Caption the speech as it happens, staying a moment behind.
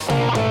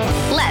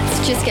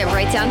Let's just get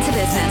right down to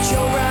business. The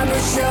Joe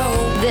Roberts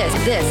Show. This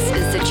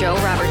is the Joe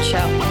Roberts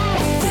Show.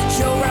 The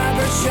Joe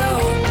Roberts Show.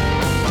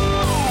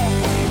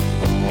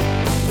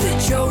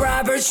 The Joe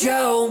Roberts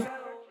Show.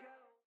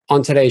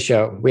 On today's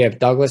show, we have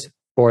Douglas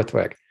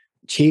Borthwick,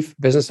 Chief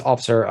Business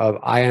Officer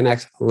of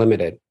INX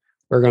Limited.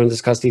 We're going to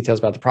discuss details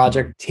about the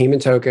project, team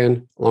and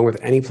token, along with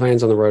any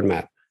plans on the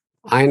roadmap.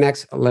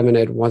 INX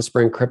Limited wants to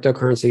bring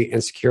cryptocurrency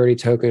and security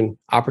token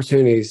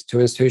opportunities to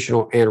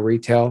institutional and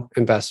retail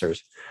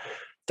investors.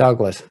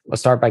 Douglas,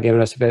 let's start by giving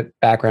us a bit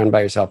background about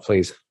yourself,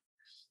 please.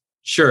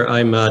 Sure.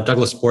 I'm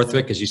Douglas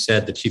Borthwick, as you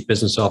said, the Chief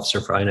Business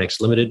Officer for INX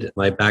Limited.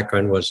 My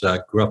background was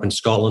grew up in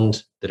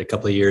Scotland, did a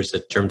couple of years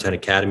at Germantown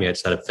Academy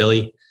outside of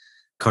Philly,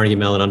 Carnegie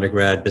Mellon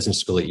undergrad, business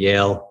school at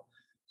Yale,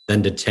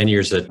 then did 10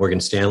 years at Morgan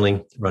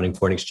Stanley, running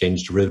foreign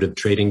exchange derivative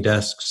trading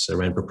desks. I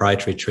ran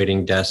proprietary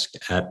trading desk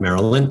at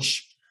Merrill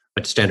Lynch,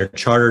 went to Standard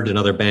Chartered,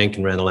 another bank,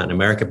 and ran the Latin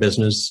America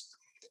business.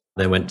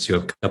 Then went to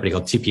a company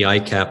called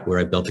TPI Cap, where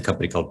I built a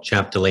company called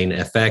Chapdelaine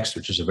FX,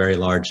 which is a very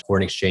large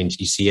foreign exchange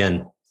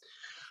ECN.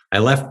 I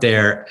left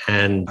there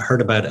and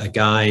heard about a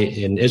guy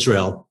in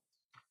Israel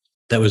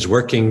that was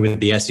working with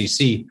the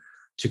SEC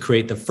to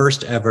create the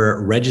first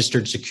ever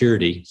registered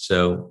security.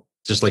 So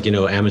just like,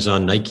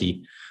 Amazon,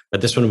 Nike, but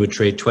this one would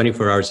trade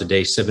 24 hours a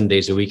day, 7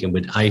 days a week, and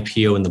would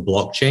IPO in the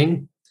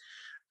blockchain.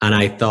 And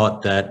I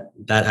thought that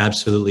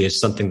absolutely is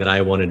something that I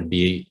wanted to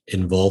be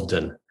involved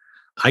in.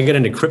 I got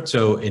into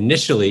crypto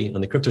initially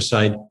on the crypto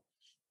side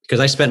because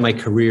I spent my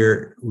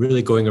career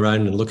really going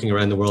around and looking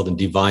around the world and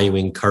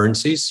devaluing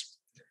currencies.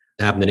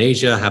 It happened in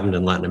Asia, happened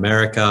in Latin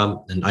America,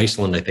 and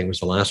Iceland, I think, was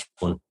the last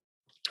one.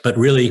 But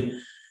really,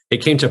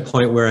 it came to a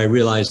point where I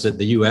realized that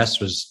the US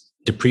was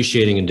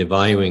depreciating and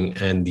devaluing,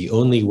 and the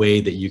only way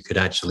that you could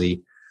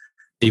actually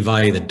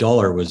devalue the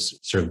dollar was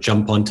sort of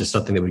jump onto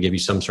something that would give you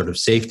some sort of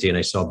safety. And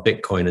I saw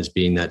Bitcoin as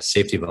being that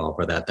safety valve,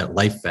 or that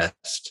life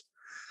vest.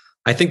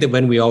 I think that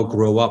when we all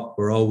grow up,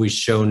 we're always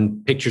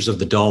shown pictures of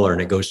the dollar,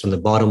 and it goes from the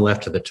bottom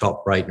left to the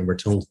top right, and we're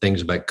told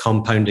things about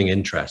compounding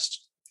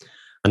interest.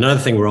 Another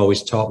thing we're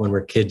always taught when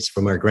we're kids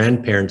from our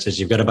grandparents is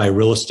you've got to buy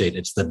real estate.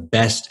 It's the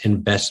best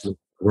investment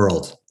in the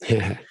world.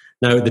 Yeah.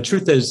 Now, the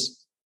truth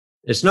is,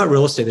 it's not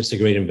real estate that's a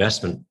great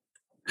investment.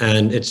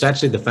 And it's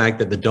actually the fact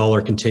that the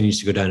dollar continues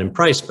to go down in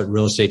price, but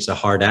real estate's a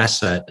hard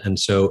asset, and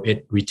so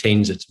it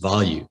retains its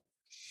value.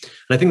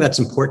 And I think that's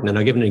important. And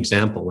I'll give an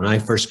example. When I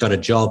first got a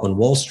job on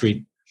Wall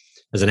Street,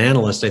 as an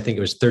analyst, I think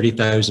it was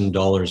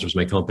 $30,000 was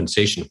my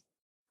compensation.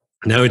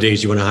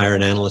 Nowadays, you want to hire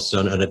an analyst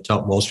at a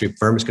top Wall Street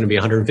firm, it's going to be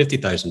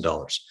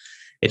 $150,000.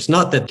 It's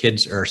not that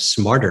kids are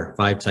smarter,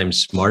 5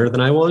 times smarter than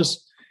I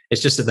was.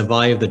 It's just that the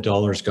value of the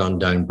dollar has gone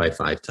down by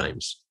 5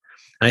 times.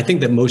 And I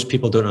think that most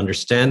people don't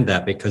understand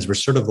that because we're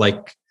sort of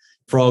like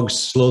frogs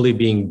slowly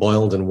being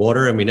boiled in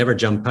water, and we never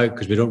jump out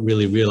because we don't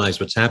really realize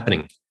what's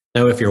happening.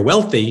 Now, if you're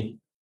wealthy,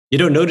 you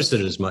don't notice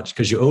it as much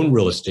because you own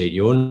real estate,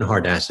 you own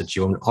hard assets,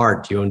 you own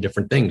art, you own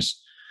different things.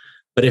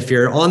 But if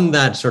you're on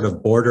that sort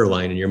of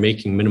borderline and you're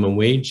making minimum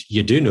wage,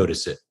 you do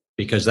notice it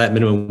because that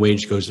minimum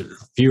wage goes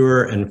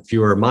fewer and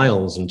fewer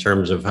miles in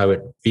terms of how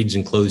it feeds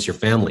and clothes your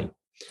family.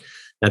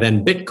 Now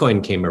then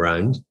Bitcoin came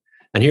around,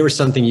 and here was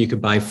something you could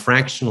buy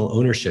fractional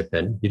ownership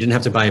in. You didn't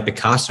have to buy a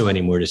Picasso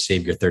anymore to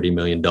save your $30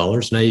 million.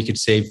 Now you could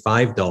save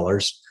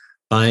 $5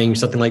 buying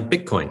something like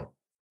Bitcoin.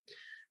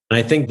 And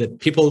I think that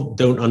people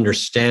don't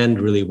understand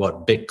really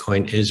what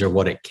Bitcoin is or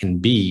what it can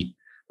be,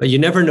 but you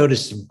never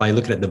notice by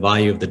looking at the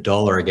value of the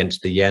dollar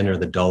against the yen or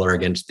the dollar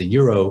against the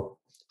euro,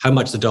 how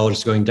much the dollar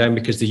is going down,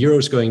 because the euro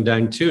is going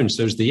down too, and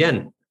so is the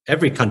yen.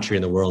 Every country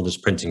in the world is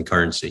printing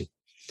currency.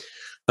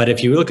 But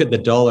if you look at the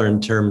dollar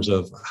in terms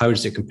of how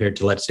is it compared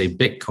to, let's say,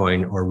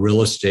 Bitcoin or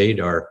real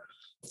estate or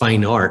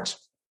fine art,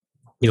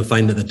 you'll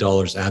find that the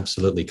dollar is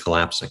absolutely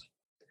collapsing.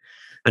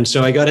 And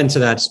so I got into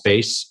that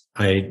space.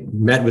 I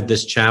met with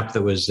this chap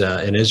that was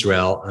in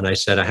Israel, and I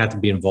said I had to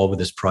be involved with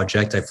this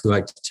project. I flew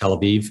out to Tel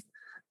Aviv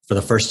for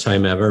the first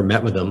time ever,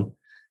 met with him,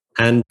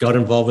 and got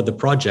involved with the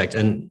project.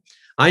 And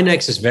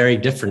INX is very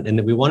different in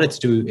that we wanted to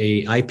do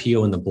a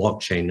IPO in the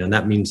blockchain, and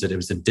that means that it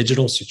was a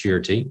digital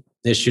security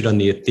issued on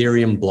the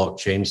Ethereum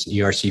blockchain, it's an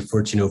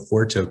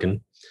ERC-1404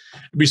 token.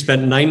 We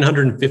spent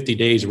 950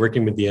 days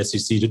working with the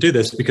SEC to do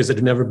this because it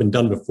had never been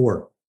done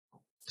before.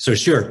 So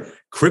sure,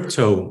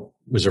 crypto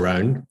was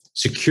around,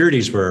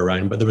 securities were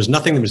around, but there was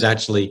nothing that was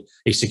actually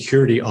a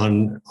security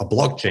on a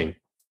blockchain.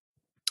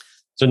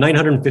 So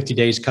 950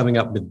 days coming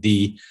up with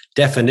the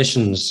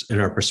definitions in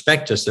our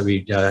prospectus that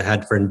we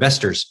had for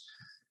investors.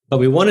 But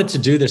we wanted to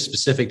do this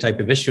specific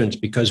type of issuance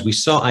because we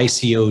saw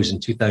ICOs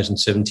in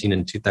 2017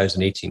 and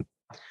 2018.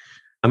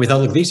 And we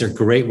thought, look, these are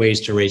great ways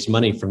to raise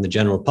money from the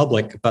general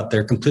public, but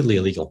they're completely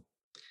illegal.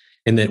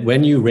 In that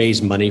when you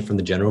raise money from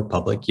the general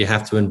public, you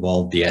have to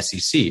involve the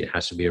SEC. It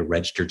has to be a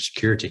registered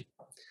security.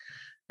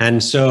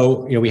 And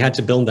so, we had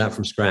to build that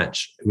from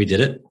scratch. We did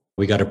it.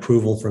 We got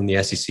approval from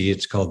the SEC.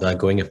 It's called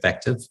Going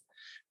Effective.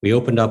 We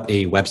opened up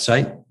a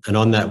website, and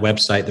on that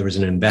website, there was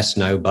an Invest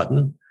Now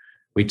button.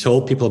 We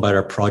told people about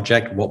our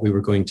project, what we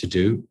were going to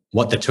do,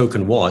 what the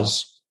token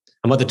was,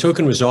 And what the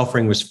token was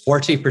offering was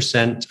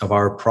 40% of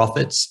our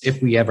profits,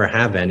 if we ever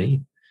have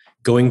any,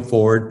 going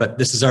forward. But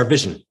this is our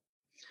vision.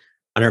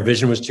 And our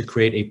vision was to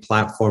create a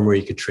platform where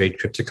you could trade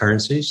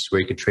cryptocurrencies, where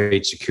you could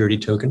trade security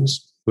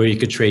tokens, where you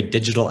could trade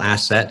digital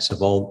assets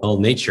of all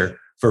nature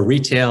for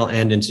retail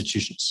and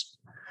institutions.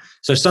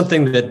 So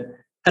something that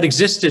had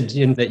existed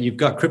in that you've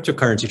got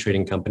cryptocurrency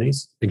trading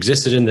companies,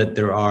 existed in that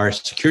there are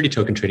security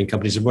token trading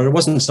companies, but it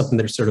wasn't something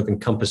that sort of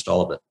encompassed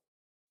all of it.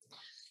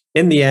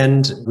 In the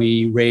end,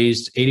 we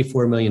raised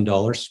 $84 million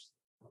or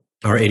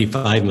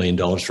 $85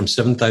 million from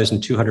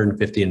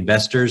 7,250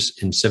 investors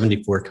in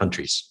 74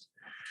 countries.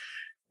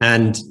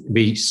 And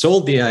we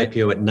sold the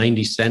IPO at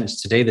 90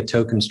 cents. Today, the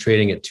token's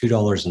trading at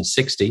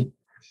 $2.60.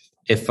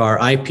 If our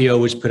IPO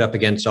was put up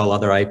against all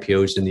other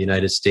IPOs in the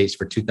United States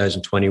for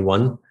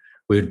 2021,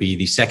 we would be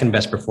the second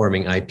best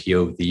performing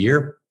IPO of the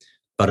year.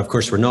 But of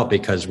course, we're not,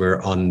 because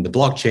we're on the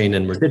blockchain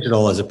and we're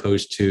digital as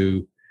opposed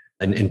to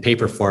in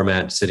paper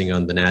format sitting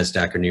on the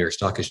NASDAQ or New York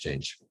Stock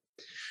Exchange.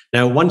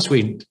 Now, once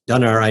we'd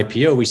done our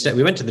IPO,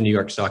 we went to the New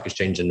York Stock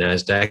Exchange and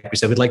NASDAQ. We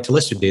said, we'd like to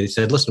list today. They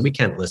said, listen, we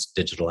can't list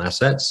digital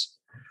assets.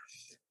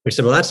 We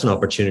said, well, that's an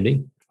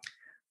opportunity.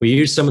 We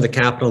used some of the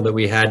capital that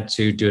we had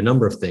to do a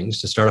number of things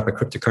to start up a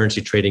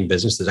cryptocurrency trading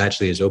business that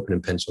actually is open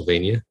in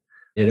Pennsylvania.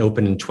 It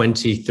opened in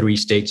 23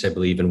 states, I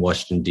believe, in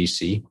Washington,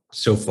 D.C.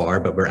 so far,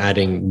 but we're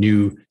adding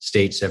new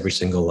states every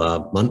single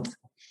month.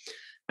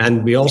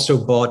 And we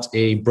also bought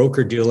a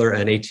broker-dealer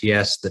and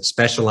ATS that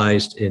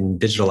specialized in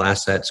digital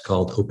assets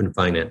called Open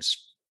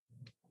Finance.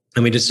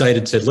 And we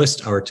decided to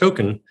list our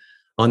token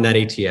on that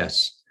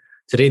ATS.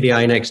 Today, the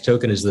INX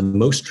token is the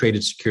most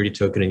traded security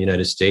token in the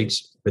United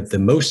States, with the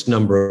most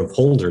number of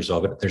holders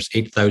of it. There's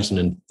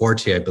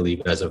 8,040, I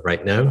believe, as of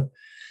right now.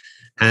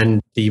 And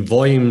the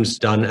volumes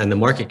done and the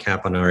market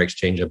cap on our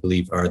exchange, I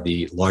believe, are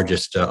the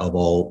largest of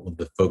all of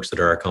the folks that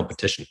are our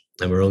competition.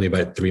 And we're only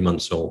about 3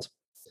 months old.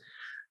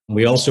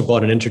 We also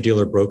bought an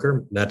interdealer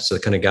broker. That's the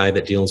kind of guy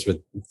that deals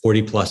with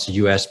 40 plus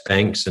US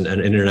banks and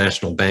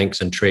international banks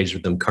and trades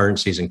with them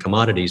currencies and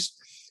commodities.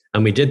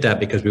 And we did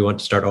that because we want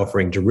to start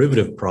offering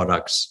derivative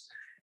products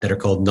that are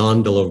called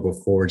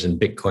non-deliverable forwards in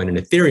Bitcoin and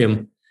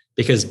Ethereum,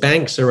 because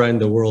banks around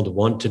the world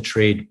want to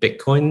trade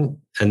Bitcoin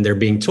and they're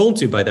being told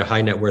to by their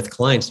high net worth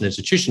clients and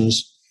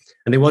institutions.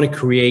 And they want to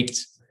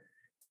create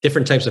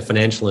different types of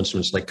financial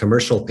instruments like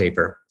commercial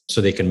paper so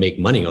they can make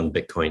money on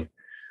Bitcoin.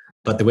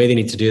 But the way they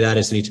need to do that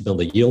is they need to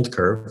build a yield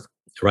curve.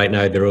 Right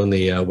now, their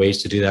only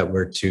ways to do that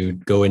were to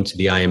go into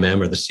the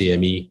IMM or the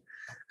CME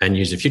and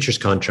use the futures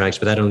contracts,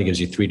 but that only gives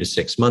you 3 to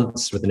 6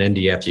 months. With an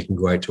NDF, you can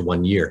go out to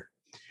 1 year.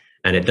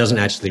 And it doesn't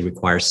actually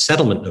require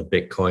settlement of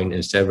Bitcoin.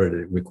 Instead, what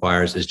it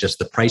requires is just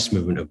the price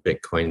movement of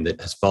Bitcoin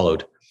that has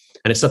followed.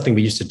 And it's something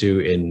we used to do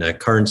in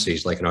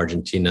currencies like in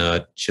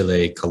Argentina,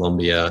 Chile,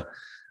 Colombia,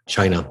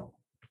 China.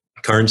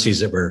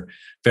 Currencies that were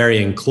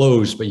very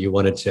enclosed, but you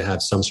wanted to have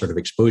some sort of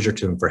exposure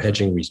to them for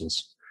hedging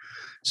reasons.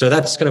 So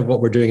that's kind of what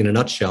we're doing in a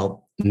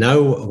nutshell.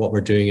 Now, what we're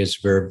doing is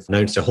we've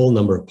announced a whole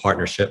number of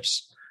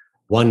partnerships.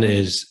 One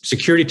is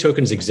security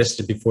tokens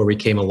existed before we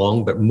came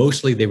along, but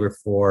mostly they were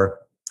for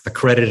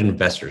accredited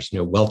investors,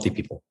 wealthy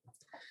people.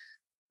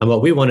 And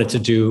what we wanted to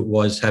do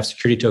was have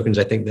security tokens,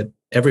 I think, that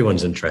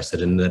everyone's interested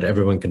in, that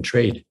everyone can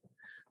trade.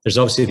 There's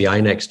obviously the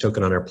INX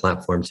token on our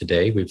platform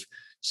today. We've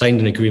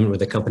signed an agreement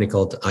with a company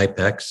called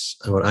IPEX.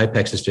 And what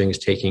IPEX is doing is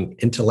taking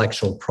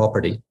intellectual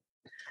property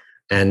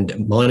and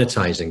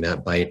monetizing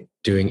that by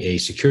doing a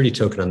security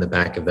token on the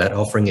back of that,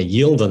 offering a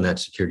yield on that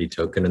security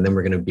token. And then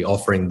we're going to be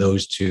offering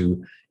those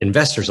to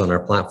investors on our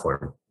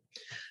platform.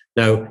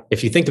 Now,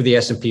 if you think of the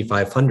S&P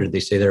 500, they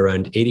say that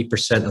around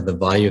 80% of the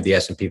value of the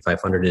S&P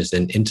 500 is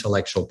in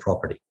intellectual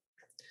property.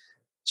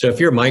 So if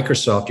you're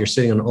Microsoft, you're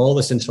sitting on all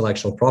this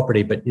intellectual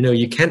property, but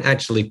you can't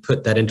actually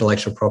put that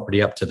intellectual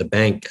property up to the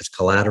bank as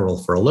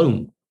collateral for a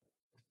loan.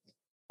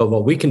 But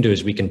what we can do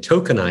is we can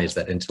tokenize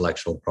that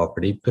intellectual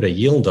property, put a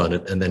yield on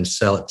it, and then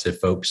sell it to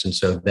folks. And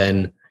so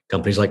then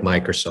companies like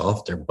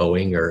Microsoft or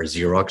Boeing or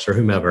Xerox or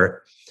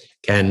whomever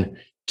can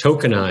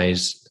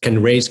tokenize,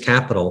 can raise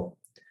capital,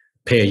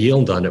 pay a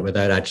yield on it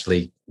without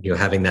actually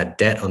having that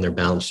debt on their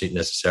balance sheet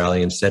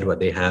necessarily. Instead, what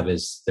they have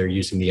is they're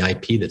using the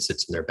IP that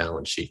sits in their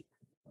balance sheet.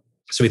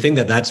 So we think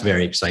that that's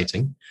very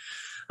exciting.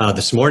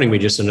 This morning, we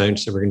just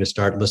announced that we're going to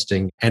start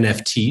listing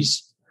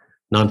NFTs,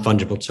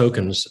 non-fungible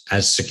tokens,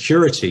 as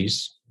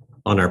securities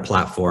on our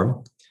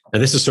platform. Now,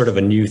 this is sort of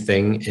a new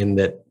thing in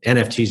that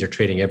NFTs are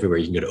trading everywhere.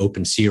 You can go to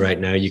OpenSea right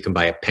now. You can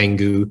buy a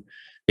pengu.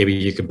 Maybe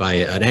you could buy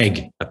an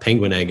egg, a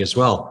penguin egg as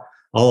well.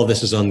 All of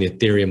this is on the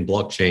Ethereum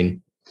blockchain.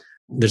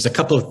 There's a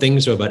couple of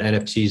things about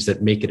NFTs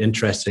that make it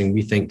interesting,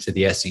 we think, to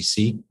the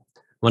SEC.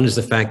 One is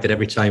the fact that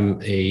every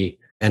time a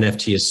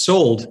NFT is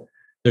sold,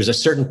 there's a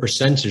certain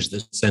percentage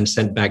that's then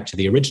sent back to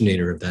the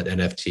originator of that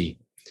NFT.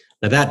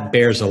 Now, that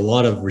bears a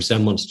lot of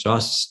resemblance to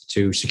us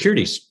to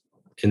securities,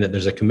 in that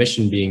there's a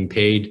commission being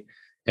paid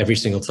every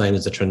single time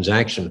there's a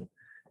transaction.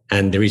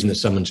 And the reason that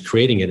someone's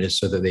creating it is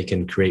so that they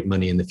can create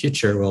money in the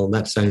future. Well,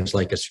 that sounds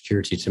like a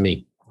security to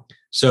me.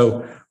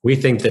 So we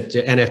think that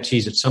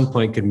NFTs at some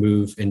point could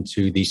move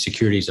into the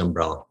securities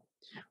umbrella.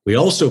 We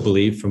also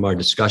believe from our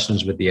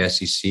discussions with the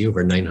SEC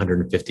over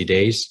 950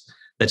 days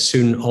that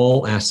soon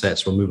all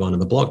assets will move on to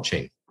the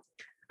blockchain.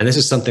 And this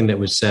is something that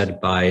was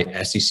said by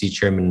SEC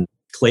Chairman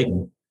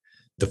Clayton,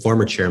 the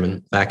former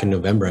chairman, back in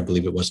November, I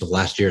believe it was, of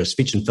last year, a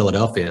speech in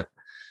Philadelphia.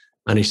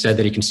 And he said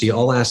that he can see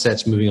all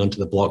assets moving onto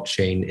the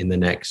blockchain in the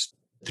next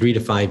 3 to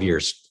 5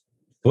 years.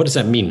 What does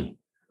that mean?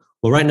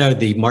 Well, right now,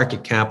 the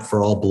market cap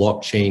for all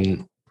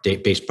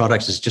blockchain-based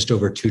products is just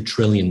over $2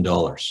 trillion.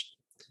 There's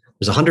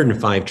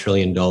 $105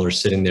 trillion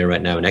sitting there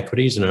right now in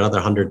equities and another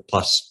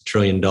 $100+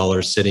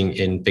 trillion sitting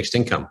in fixed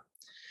income.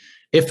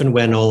 If and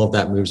when all of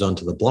that moves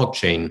onto the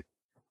blockchain,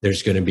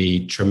 there's going to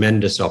be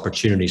tremendous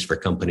opportunities for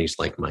companies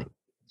like mine.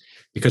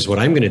 Because what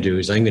I'm going to do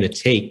is I'm going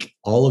to take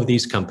all of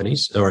these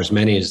companies, or as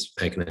many as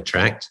I can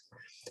attract,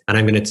 and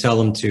I'm going to tell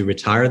them to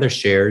retire their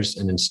shares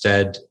and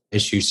instead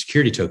issue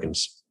security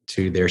tokens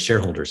to their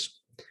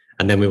shareholders.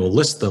 And then we will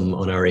list them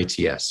on our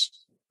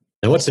ATS.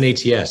 Now, what's an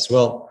ATS?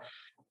 Well,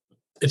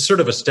 it's sort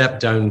of a step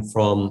down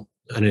from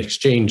an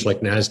exchange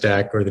like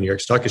NASDAQ or the New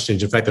York Stock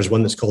Exchange. In fact, there's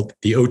one that's called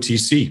the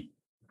OTC.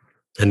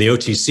 And the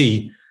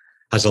OTC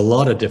has a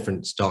lot of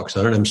different stocks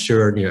on it. I'm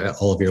sure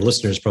all of your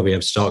listeners probably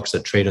have stocks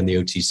that trade on the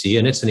OTC,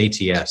 and it's an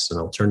ATS, an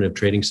alternative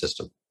trading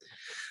system.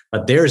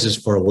 But theirs is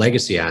for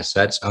legacy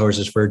assets. Ours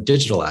is for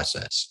digital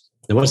assets.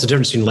 And what's the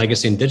difference between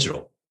legacy and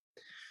digital?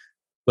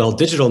 Well,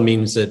 digital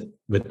means that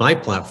with my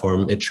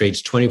platform, it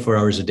trades 24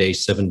 hours a day,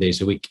 7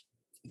 days a week,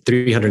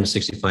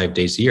 365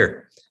 days a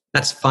year.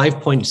 That's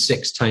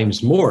 5.6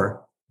 times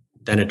more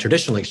than a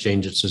traditional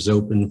exchange that is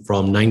open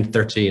from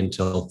 9:30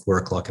 until 4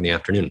 o'clock in the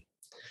afternoon.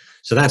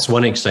 So that's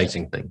one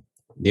exciting thing.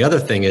 The other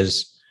thing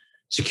is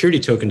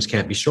security tokens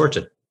can't be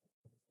shorted.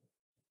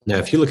 Now,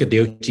 if you look at the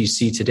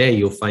OTC today,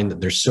 you'll find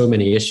that there's so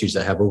many issues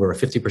that have over a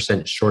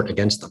 50% short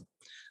against them.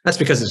 That's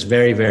because it's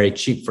very, very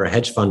cheap for a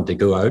hedge fund to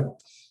go out,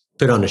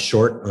 put on a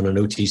short on an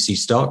OTC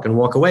stock and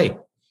walk away.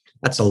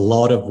 That's a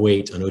lot of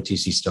weight on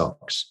OTC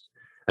stocks.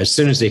 As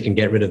soon as they can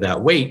get rid of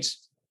that weight,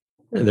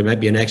 there might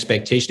be an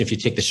expectation if you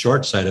take the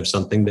short side of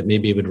something that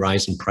maybe it would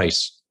rise in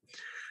price.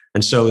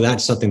 And so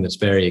that's something that's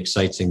very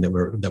exciting that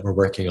we're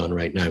working on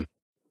right now.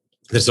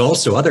 There's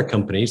also other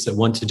companies that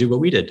want to do what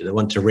we did, that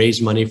want to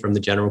raise money from the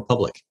general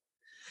public.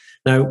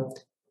 Now,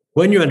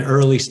 when you're an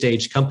early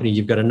stage company,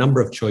 you've got a number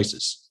of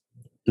choices.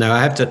 Now,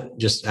 I have to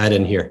just add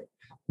in here,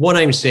 what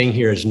I'm saying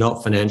here is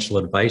not financial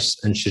advice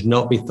and should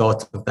not be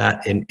thought of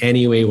that in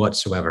any way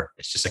whatsoever.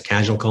 It's just a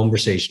casual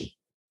conversation.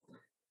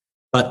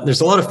 But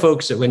there's a lot of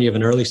folks that when you have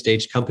an early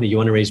stage company, you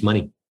want to raise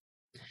money.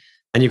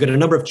 And you've got a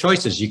number of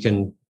choices. You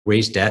can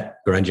raise debt,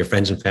 go around to your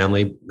friends and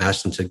family,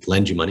 ask them to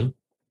lend you money.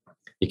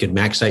 You could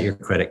max out your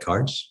credit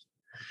cards.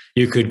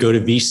 You could go to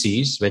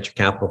VCs, venture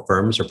capital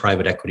firms or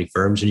private equity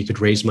firms, and you could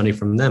raise money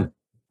from them.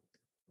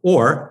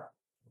 Or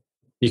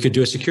you could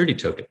do a security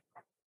token.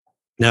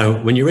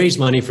 Now, when you raise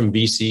money from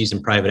VCs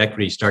and private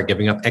equity, you start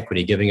giving up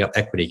equity, giving up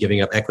equity,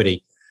 giving up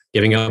equity,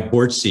 giving up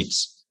board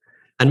seats.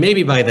 And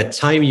maybe by the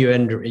time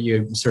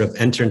you sort of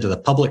enter into the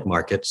public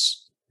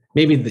markets,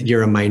 maybe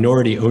you're a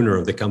minority owner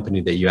of the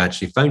company that you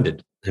actually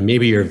founded. And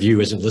maybe your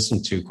view isn't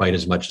listened to quite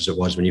as much as it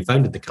was when you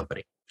founded the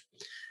company.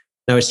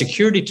 Now, a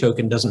security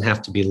token doesn't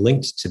have to be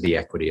linked to the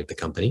equity of the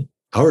company.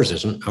 Ours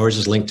isn't. Ours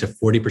is linked to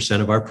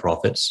 40% of our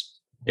profits,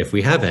 if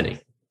we have any.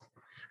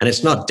 And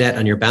it's not debt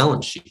on your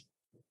balance sheet.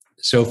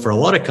 So for a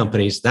lot of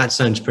companies, that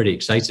sounds pretty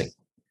exciting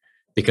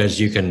because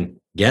you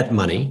can get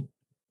money.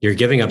 You're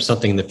giving up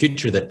something in the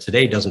future that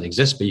today doesn't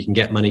exist, but you can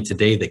get money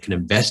today that can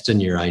invest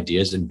in your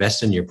ideas,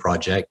 invest in your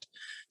project,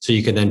 so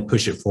you can then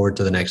push it forward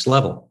to the next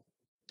level.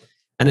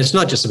 And it's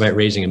not just about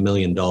raising $1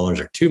 million or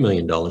 $2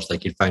 million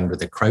like you'd find with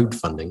the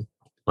crowdfunding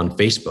on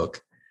Facebook.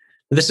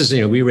 This is,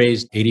 we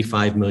raised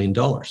 $85 million.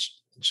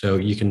 So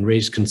you can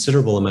raise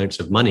considerable amounts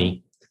of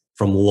money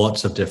from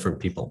lots of different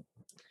people.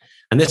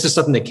 And this is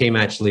something that came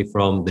actually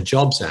from the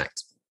Jobs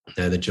Act.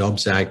 The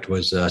Jobs Act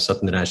was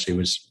something that actually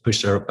was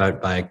pushed out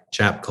by a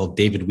chap called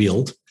David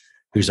Wield,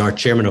 who's our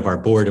chairman of our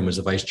board and was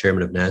the vice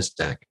chairman of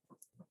NASDAQ.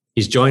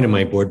 He's joined on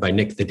my board by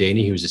Nick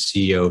Thedaney, who's the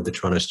CEO of the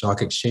Toronto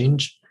Stock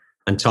Exchange,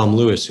 and Tom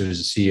Lewis,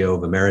 who's the CEO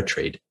of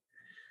Ameritrade.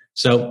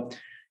 So,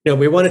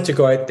 we wanted to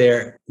go out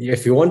there.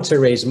 If you want to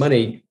raise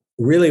money,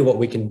 really what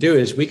we can do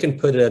is we can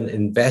put an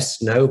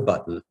Invest Now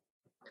button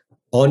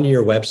on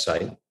your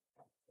website,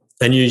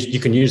 and you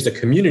can use the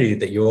community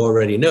that you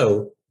already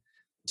know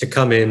to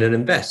come in and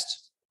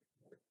invest.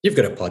 You've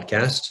got a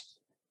podcast.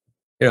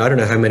 I don't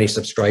know how many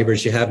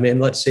subscribers you have, man.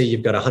 Let's say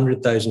you've got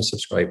 100,000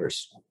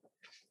 subscribers.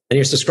 And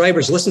your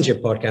subscribers listen to your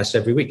podcast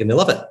every week and they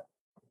love it.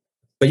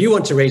 But you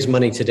want to raise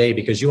money today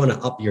because you want to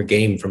up your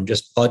game from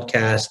just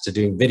podcasts to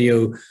doing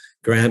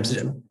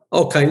videograms,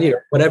 all kinds,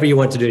 whatever you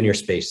want to do in your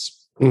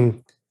space.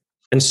 Mm.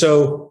 And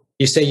so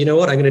you say, you know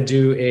what, I'm going to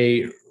do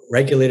a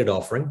regulated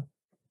offering.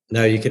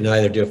 Now you can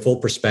either do a full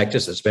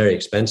prospectus, that's very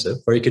expensive,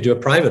 or you could do a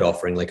private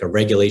offering like a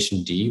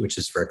Regulation D, which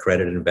is for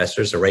accredited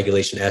investors, a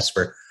Regulation S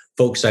for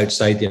folks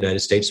outside the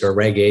United States, or a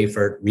Reg A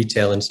for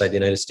retail inside the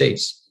United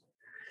States.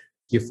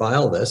 You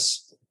file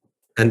this,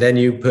 and then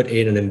you put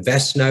in an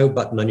Invest Now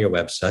button on your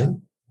website.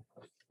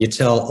 You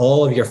tell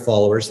all of your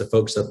followers, the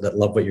folks that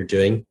love what you're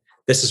doing,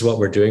 this is what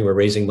we're doing. We're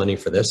raising money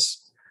for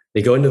this.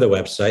 They go into the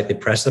website, they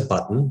press a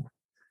button.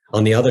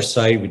 On the other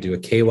side, we do a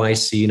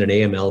KYC and an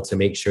AML to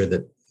make sure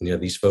that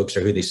these folks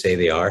are who they say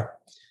they are.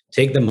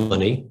 Take the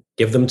money,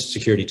 give them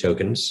security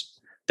tokens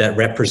that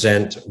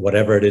represent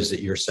whatever it is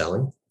that you're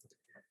selling.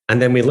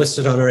 And then we list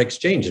it on our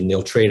exchange, and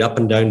they'll trade up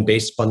and down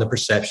based upon the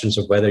perceptions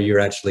of whether you're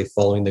actually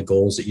following the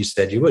goals that you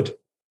said you would.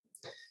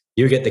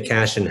 You get the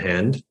cash in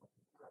hand.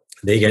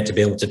 They get to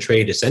be able to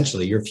trade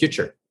essentially your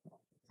future.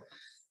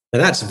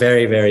 And that's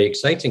very, very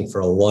exciting for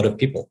a lot of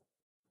people,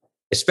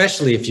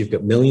 especially if you've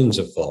got millions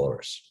of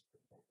followers.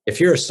 If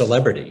you're a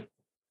celebrity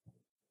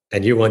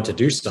and you want to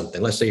do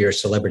something, let's say you're a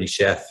celebrity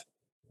chef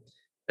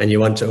and you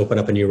want to open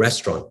up a new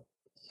restaurant.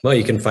 Well,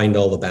 you can find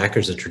all the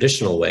backers the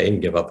traditional way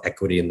and give up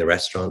equity in the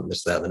restaurant,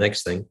 this, that, and the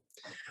next thing.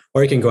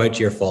 Or you can go out to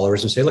your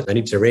followers and say, look, I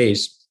need to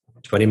raise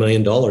 $20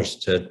 million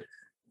to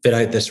fit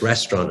out this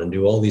restaurant and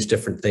do all these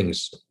different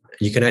things.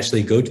 You can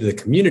actually go to the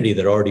community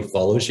that already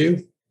follows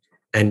you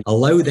and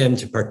allow them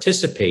to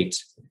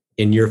participate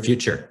in your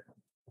future.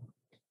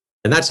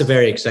 And that's a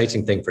very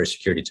exciting thing for a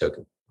security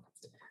token.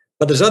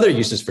 But there's other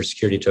uses for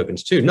security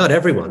tokens too. Not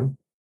everyone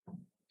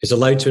is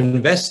allowed to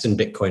invest in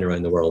Bitcoin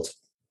around the world.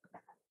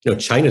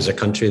 China's a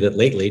country that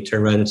lately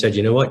turned around and said,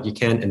 you know what, you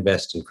can't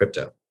invest in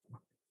crypto.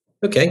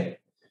 Okay,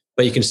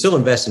 but you can still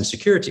invest in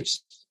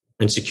securities.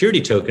 And security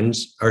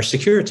tokens are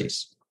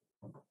securities.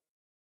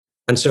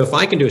 And so if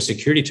I can do a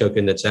security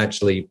token that's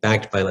actually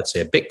backed by, let's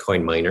say, a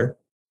Bitcoin miner,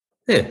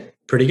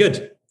 pretty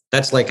good.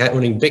 That's like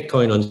owning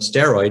Bitcoin on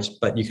steroids,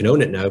 but you can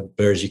own it now,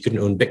 whereas you couldn't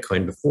own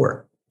Bitcoin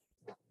before.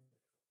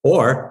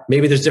 Or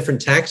maybe there's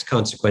different tax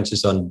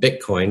consequences on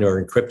Bitcoin or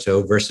in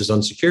crypto versus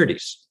on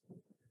securities.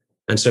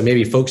 And so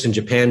maybe folks in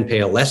Japan pay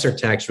a lesser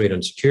tax rate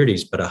on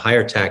securities, but a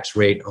higher tax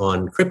rate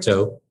on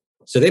crypto.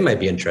 So they might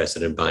be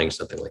interested in buying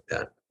something like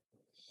that.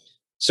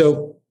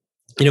 So,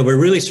 we're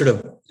really sort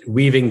of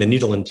weaving the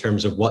needle in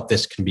terms of what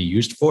this can be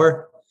used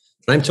for.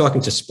 And I'm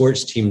talking to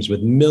sports teams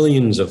with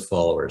millions of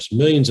followers,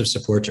 millions of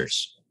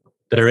supporters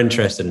that are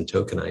interested in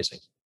tokenizing.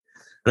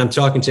 And I'm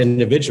talking to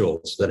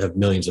individuals that have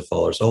millions of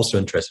followers also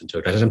interested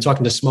in tokenizing. I'm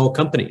talking to small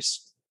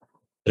companies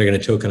that are going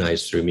to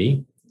tokenize through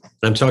me.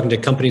 And I'm talking to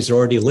companies that are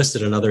already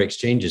listed on other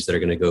exchanges that are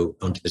going to go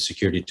onto the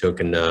security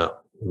token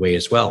way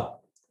as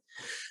well.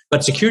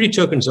 But security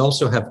tokens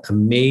also have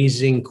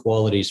amazing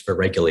qualities for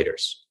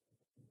regulators.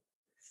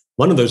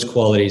 One of those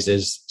qualities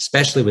is,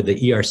 especially with the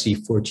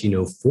ERC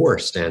 1404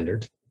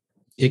 standard,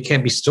 it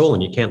can't be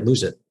stolen. You can't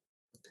lose it.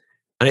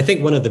 And I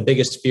think one of the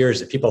biggest fears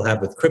that people have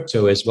with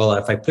crypto is, well,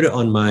 if I put it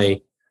on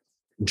my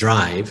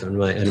drive, on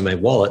my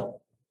wallet,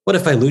 what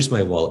if I lose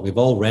my wallet? We've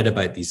all read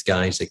about these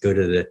guys that go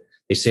to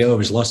they say, oh, it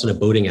was lost in a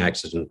boating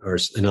accident or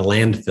in a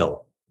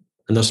landfill.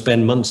 And they'll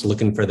spend months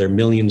looking for their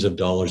millions of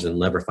dollars and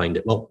never find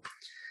it. Well,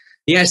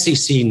 the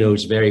SEC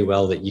knows very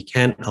well that you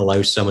can't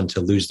allow someone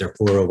to lose their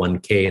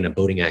 401k in a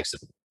boating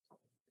accident.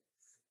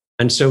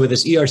 And so with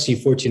this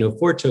ERC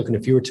 1404 token,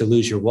 if you were to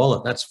lose your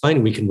wallet, that's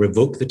fine. We can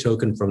revoke the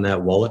token from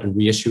that wallet and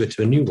reissue it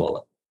to a new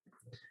wallet.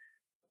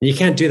 And you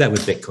can't do that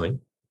with Bitcoin.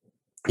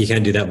 You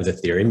can't do that with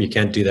Ethereum. You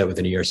can't do that with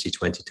an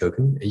ERC20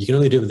 token. You can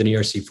only do it with an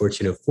ERC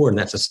 1404. And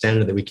that's a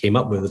standard that we came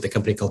up with a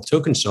company called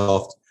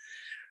TokenSoft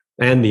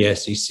and the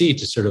SEC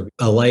to sort of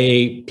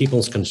allay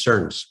people's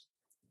concerns.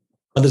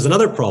 But there's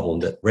another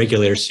problem that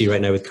regulators see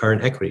right now with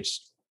current equities.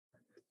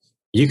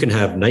 You can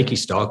have Nike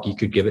stock. You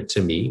could give it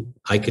to me.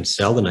 I could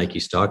sell the Nike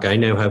stock. I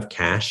now have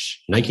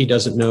cash. Nike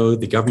doesn't know.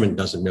 The government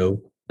doesn't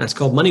know. That's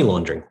called money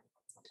laundering.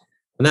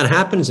 And that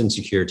happens in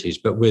securities.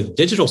 But with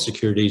digital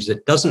securities,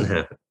 it doesn't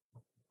happen.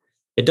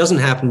 It doesn't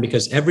happen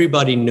because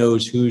everybody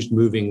knows who's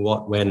moving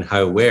what, when,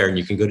 how, where. And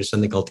you can go to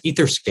something called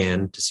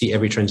Etherscan to see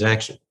every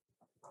transaction.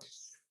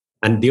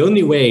 And the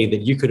only way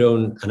that you could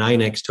own an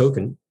INX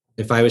token,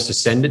 if I was to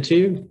send it to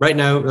you, right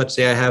now, let's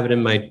say I have it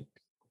in my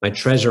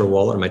Trezor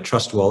wallet or my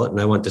Trust wallet,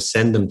 and I want to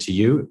send them to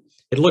you,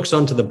 it looks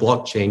onto the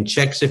blockchain,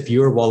 checks if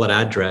your wallet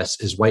address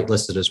is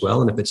whitelisted as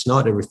well. And if it's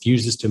not, it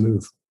refuses to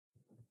move.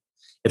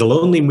 It'll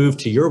only move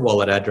to your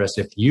wallet address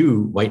if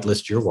you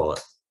whitelist your wallet.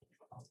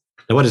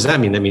 Now, what does that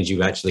mean? That means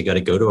you've actually got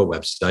to go to a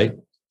website,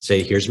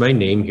 say, here's my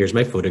name, here's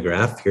my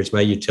photograph, here's my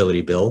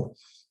utility bill.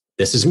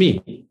 This is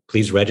me.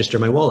 Please register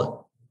my wallet.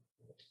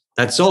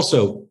 That's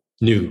also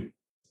new.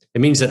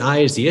 It means that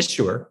I, as the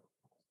issuer,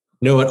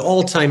 know at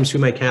all times who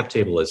my cap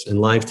table is in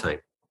live time.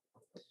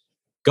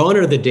 Gone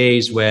are the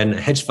days when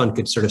a hedge fund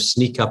could sort of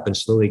sneak up and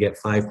slowly get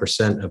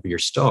 5% of your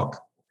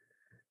stock.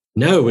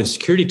 Now, with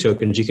security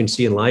tokens, you can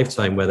see in live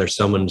time whether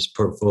someone's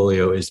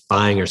portfolio is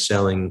buying or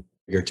selling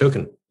your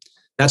token.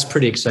 That's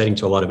pretty exciting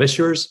to a lot of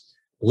issuers,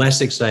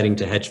 less exciting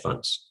to hedge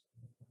funds.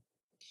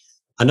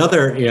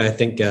 Another, I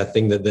think,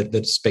 thing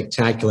that's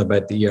spectacular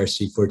about the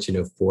ERC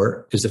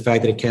 1404 is the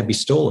fact that it can't be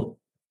stolen.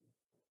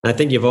 I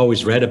think you've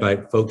always read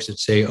about folks that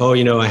say, oh,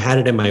 I had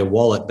it in my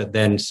wallet, but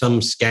then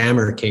some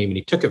scammer came and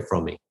he took it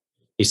from me.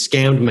 He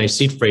scammed my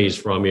seed phrase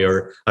from me,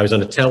 or I was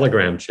on a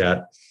Telegram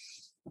chat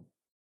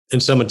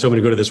and someone told me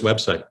to go to this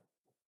website.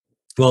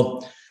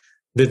 Well,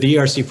 The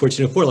ERC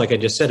 1404, like I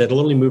just said,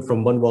 it'll only move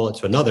from one wallet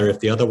to another if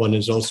the other one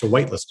is also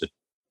whitelisted.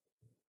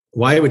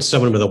 Why would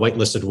someone with a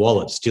whitelisted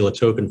wallet steal a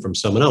token from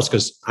someone else?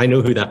 Because I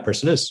know who that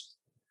person is.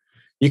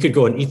 You could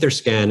go on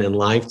Etherscan in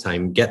live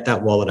time, get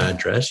that wallet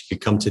address. You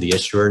could come to the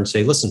issuer and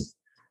say, listen,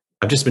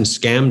 I've just been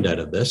scammed out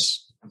of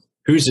this.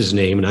 Who's his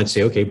name? And I'd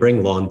say, okay,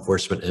 bring law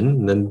enforcement in.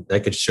 And then I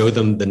could show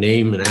them the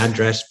name and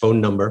address, phone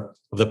number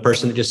of the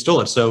person that just stole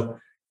it. So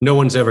no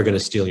one's ever going to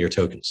steal your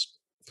tokens.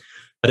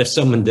 But if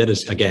someone did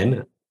it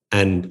again,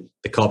 and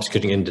the cops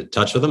couldn't get into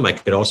touch with them, I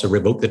could also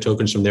revoke the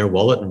tokens from their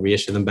wallet and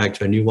reissue them back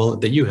to a new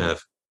wallet that you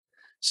have.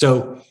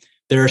 So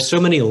there are so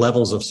many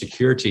levels of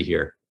security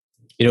here.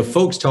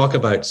 Folks talk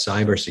about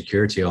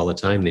cybersecurity all the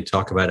time. They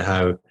talk about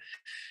how,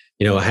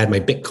 I had my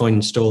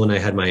Bitcoin stolen, I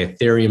had my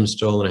Ethereum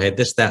stolen, I had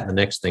this, that, and the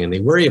next thing. And they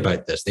worry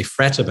about this. They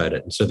fret about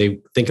it. And so they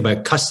think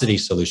about custody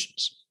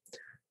solutions.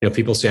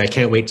 People say, I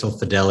can't wait till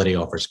Fidelity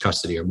offers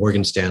custody or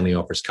Morgan Stanley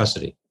offers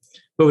custody.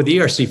 But with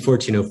ERC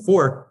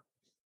 1404,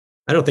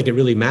 I don't think it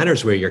really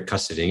matters where you're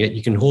custodying it.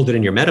 You can hold it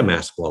in your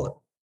MetaMask wallet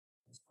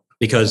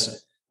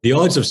because the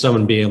odds of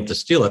someone being able to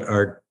steal it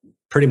are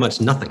pretty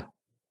much nothing.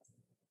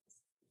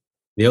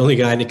 The only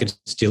guy that could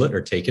steal it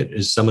or take it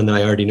is someone that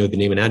I already know the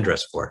name and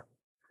address for.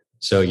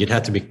 So you'd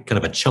have to be kind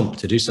of a chump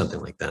to do something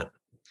like that.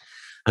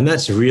 And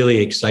that's really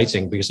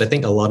exciting because I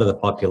think a lot of the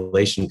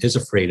population is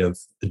afraid of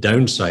the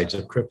downsides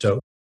of crypto.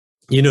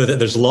 That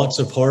there's lots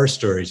of horror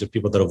stories of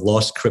people that have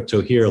lost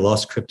crypto here,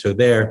 lost crypto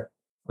there.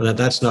 Well,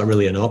 that's not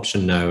really an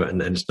option now.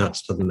 And it's not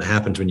something that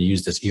happens when you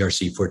use this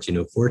ERC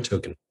 1404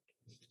 token.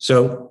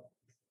 So,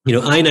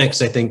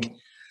 INX, I think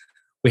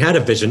we had a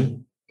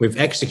vision. We've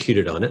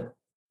executed on it.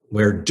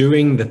 We're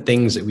doing the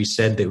things that we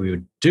said that we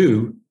would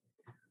do.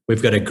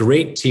 We've got a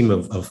great team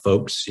of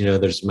folks.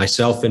 There's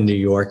myself in New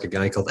York, a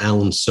guy called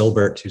Alan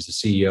Silbert, who's the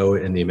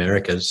CEO in the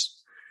Americas.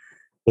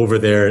 Over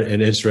there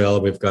in Israel,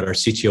 we've got our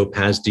CTO,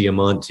 Paz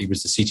Diamant. He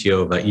was the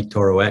CTO of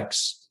eToro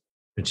X,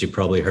 which you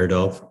probably heard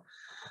of.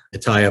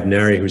 Itai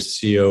Abneri, who's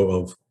the CEO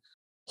of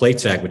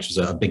Playtech, which is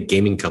a big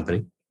gaming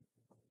company.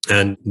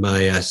 And my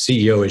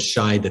CEO is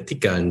Shai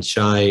Datika, and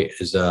Shai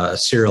is a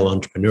serial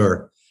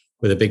entrepreneur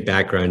with a big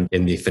background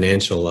in the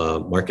financial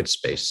market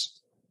space.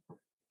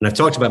 And I've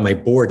talked about my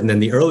board, and then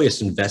the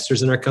earliest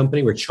investors in our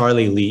company were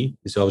Charlie Lee,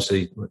 who's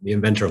obviously the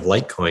inventor of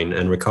Litecoin,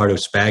 and Riccardo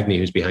Spagni,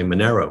 who's behind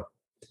Monero.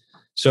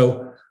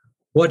 So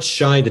what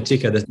Shai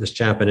Datika, this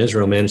chap in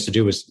Israel, managed to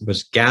do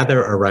was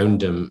gather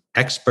around him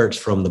experts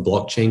from the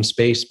blockchain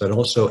space, but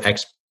also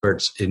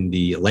experts in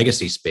the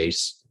legacy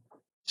space,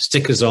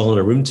 stick us all in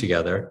a room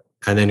together,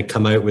 and then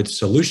come out with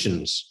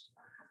solutions.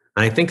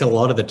 And I think a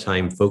lot of the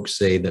time folks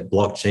say that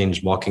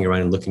blockchain's walking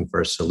around looking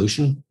for a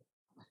solution.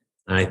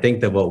 And I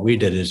think that what we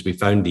did is we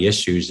found the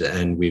issues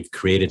and we've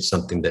created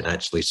something that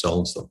actually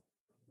solves them.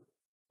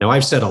 Now,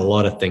 I've said a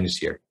lot of things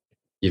here.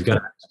 You've got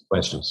to ask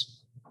questions.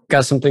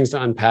 Got some things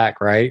to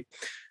unpack, right?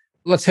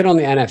 Let's hit on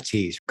the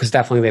NFTs because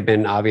definitely they've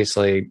been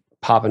obviously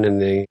popping in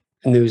the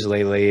news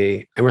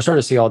lately. And we're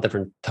starting to see all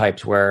different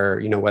types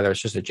where, whether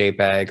it's just a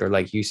JPEG or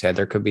like you said,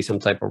 there could be some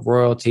type of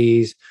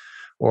royalties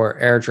or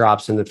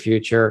airdrops in the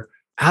future.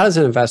 How does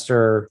an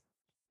investor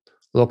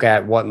look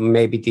at what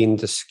may be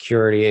deemed as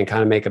security and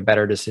kind of make a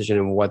better decision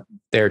in what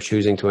they're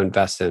choosing to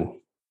invest in?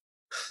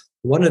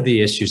 One of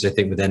the issues I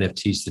think with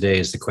NFTs today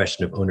is the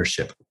question of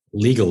ownership,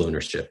 legal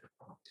ownership.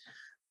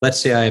 Let's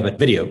say I have a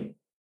video.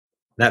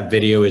 That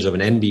video is of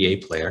an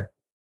NBA player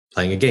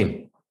playing a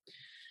game.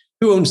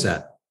 Who owns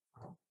that?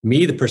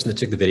 Me, the person that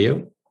took the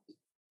video.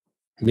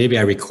 Maybe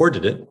I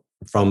recorded it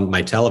from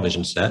my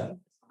television set.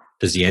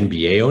 Does the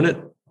NBA own it?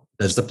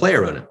 Does the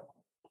player own it?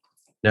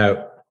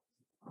 Now,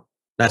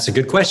 that's a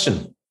good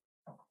question.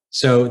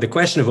 So the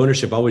question of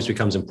ownership always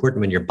becomes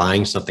important when you're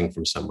buying something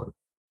from someone.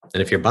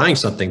 And if you're buying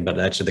something, but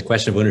actually the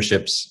question of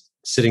ownership's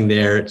sitting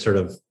there sort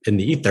of in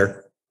the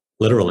ether,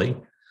 literally,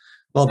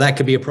 well, that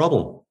could be a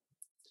problem.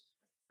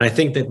 And I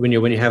think that when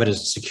you have it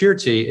as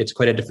security, it's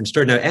quite a different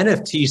story. Now,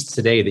 NFTs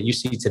today that you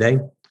see today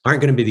aren't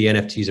going to be the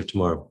NFTs of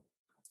tomorrow.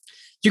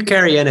 You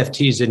carry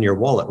NFTs in your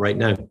wallet right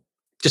now,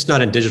 just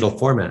not in digital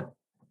format.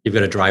 You've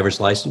got a driver's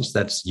license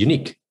that's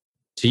unique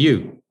to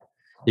you.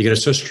 You got a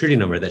social security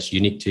number that's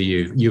unique to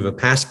you. You have a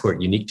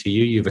passport unique to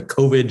you. You have a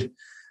COVID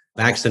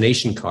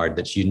vaccination card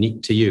that's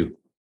unique to you.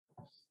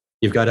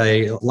 You've got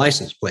a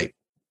license plate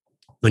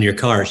on your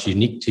car, it's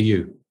unique to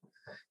you.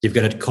 You've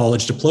got a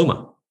college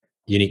diploma,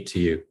 unique to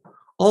you.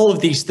 All of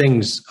these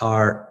things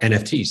are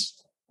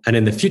NFTs. And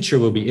in the future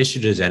will be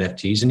issued as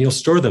NFTs and you'll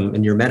store them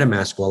in your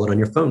MetaMask wallet on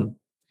your phone.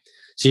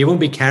 So you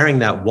won't be carrying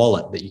that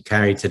wallet that you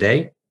carry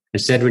today.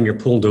 Instead, when you're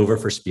pulled over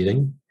for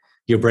speeding,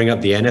 you'll bring up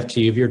the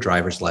NFT of your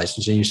driver's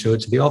license and you show it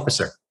to the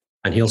officer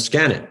and he'll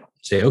scan it.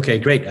 Say, okay,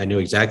 great. I know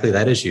exactly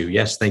that is you.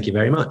 Yes, thank you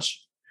very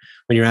much.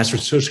 When you're asked for a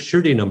social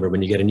security number,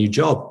 when you get a new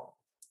job,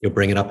 you'll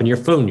bring it up on your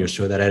phone. You'll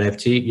show that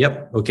NFT.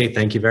 Yep. Okay.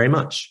 Thank you very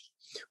much.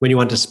 When you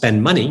want to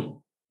spend money,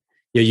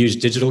 you'll use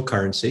digital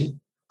currency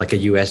like a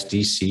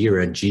USDC or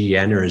a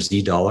GN or a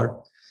Z dollar,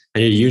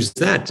 and you use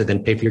that to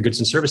then pay for your goods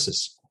and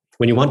services.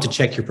 When you want to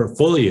check your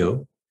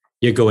portfolio,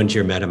 You go into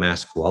your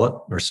MetaMask wallet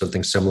or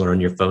something similar on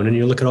your phone and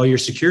you look at all your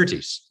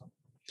securities.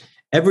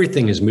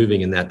 Everything is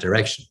moving in that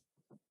direction.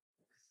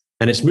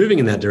 And it's moving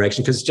in that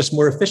direction because it's just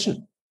more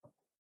efficient.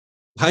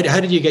 How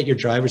did you get your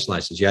driver's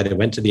license? You either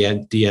went to the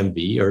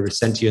DMV or it was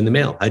sent to you in the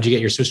mail. How did you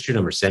get your social security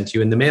number? Sent to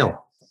you in the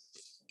mail.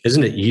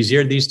 Isn't it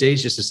easier these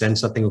days just to send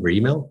something over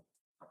email?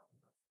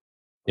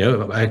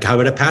 How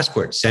about a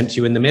passport sent to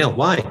you in the mail?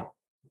 Why?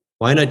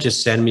 Why not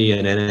just send me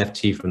an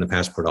NFT from the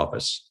passport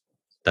office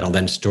that I'll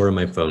then store on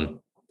my phone?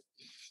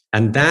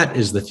 And that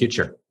is the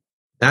future.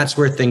 That's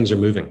where things are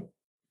moving.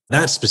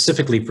 That's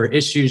specifically for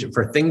issues,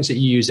 for things that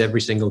you use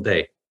every single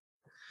day.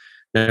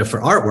 Now,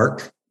 for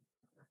artwork,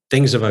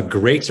 things of a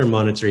greater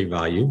monetary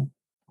value,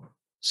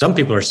 some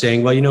people are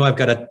saying, well, I've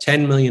got a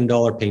 $10 million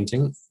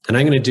painting and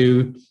I'm going to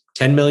do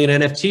 10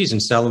 million NFTs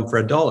and sell them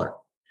for $1.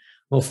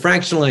 Well,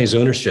 fractionalized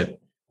ownership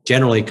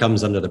generally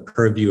comes under the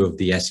purview of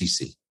the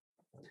SEC.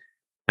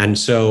 And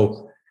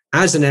so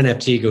as an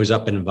NFT goes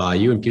up in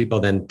value and people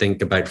then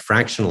think about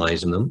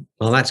fractionalizing them,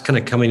 well, that's kind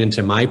of coming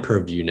into my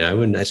purview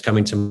now, and that's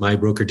coming to my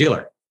broker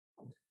dealer.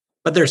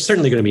 But there's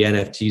certainly going to be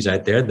NFTs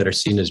out there that are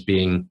seen as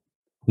being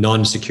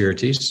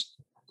non-securities.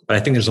 But I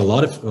think there's a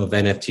lot of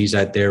NFTs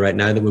out there right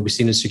now that will be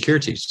seen as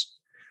securities.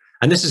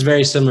 And this is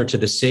very similar to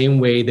the same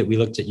way that we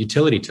looked at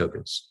utility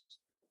tokens.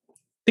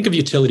 Think of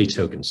utility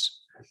tokens.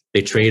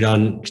 They trade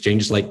on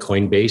exchanges like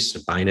Coinbase, or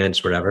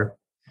Binance, whatever.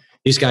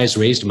 These guys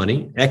raised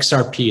money.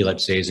 XRP,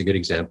 let's say, is a good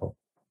example.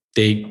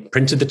 They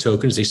printed the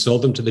tokens, they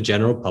sold them to the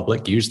general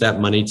public, used that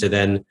money to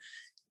then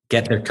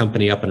get their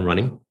company up and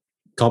running,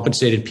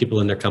 compensated people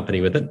in their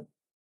company with it.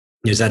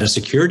 Is that a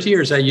security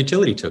or is that a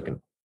utility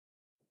token?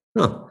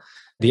 No.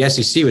 The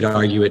SEC would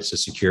argue it's a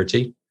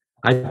security.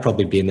 I'd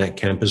probably be in that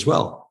camp as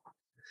well.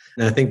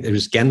 And I think it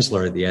was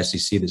Gensler at the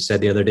SEC that said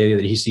the other day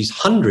that he sees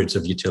hundreds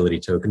of utility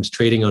tokens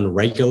trading on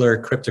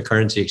regular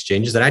cryptocurrency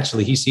exchanges that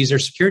actually he sees are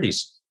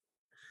securities.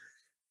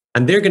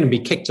 And they're going to be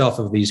kicked off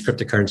of these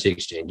cryptocurrency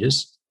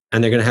exchanges,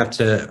 and they're going to have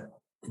to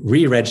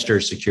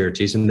re-register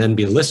securities and then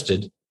be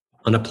listed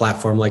on a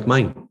platform like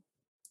mine.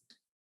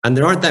 And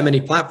there aren't that many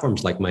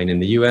platforms like mine. In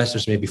the US,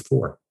 there's maybe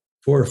four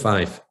or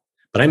five.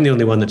 But I'm the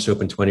only one that's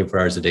open 24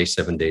 hours a day,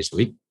 7 days a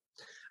week.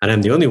 And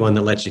I'm the only one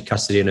that lets you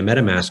custody in a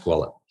MetaMask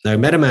wallet. Now,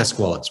 MetaMask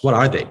wallets, what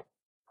are they?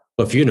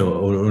 Well, if you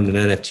own an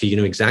NFT, you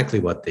know exactly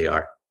what they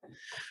are.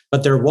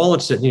 But they're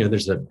wallets that,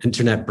 there's an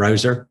internet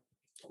browser.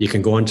 You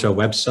can go onto a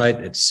website.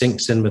 It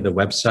syncs in with the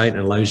website and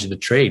allows you to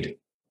trade.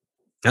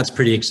 That's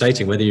pretty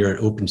exciting. Whether you're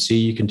on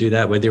OpenSea, you can do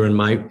that. Whether you're on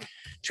my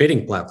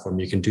trading platform,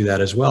 you can do that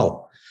as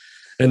well.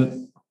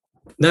 And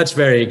that's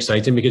very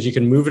exciting because you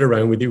can move it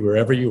around with you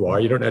wherever you are.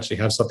 You don't actually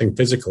have something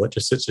physical. It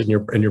just sits in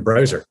your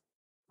browser.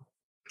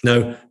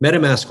 Now,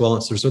 MetaMask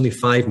wallets, there's only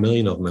 5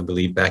 million of them, I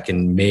believe, back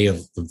in May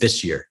of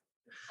this year.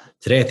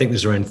 Today, I think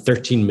there's around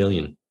 13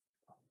 million.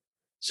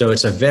 So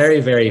it's a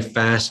very, very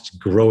fast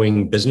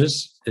growing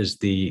business, is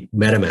the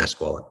MetaMask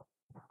wallet.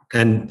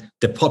 And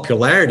the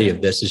popularity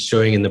of this is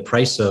showing in the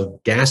price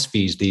of gas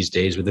fees these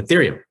days with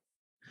Ethereum.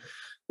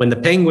 When the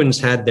penguins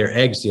had their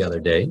eggs the other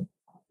day,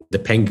 the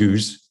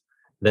pengoos,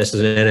 this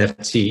is an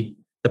NFT,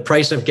 the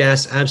price of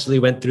gas absolutely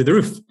went through the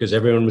roof because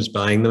everyone was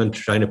buying them and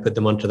trying to put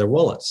them onto their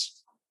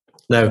wallets.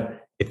 Now,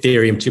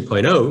 Ethereum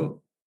 2.0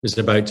 is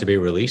about to be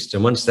released.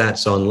 And once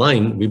that's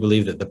online, we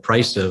believe that the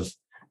price of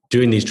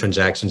doing these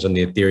transactions on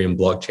the Ethereum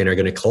blockchain are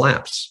going to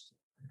collapse,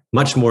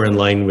 much more in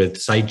line with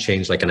side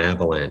chains like an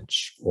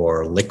Avalanche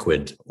or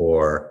Liquid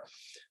or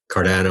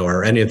Cardano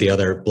or any of the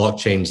other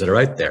blockchains that are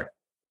out there.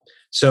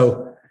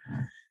 So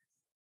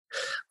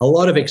a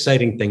lot of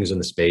exciting things in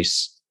the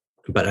space,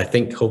 but I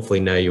think hopefully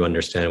now you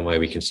understand why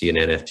we can see an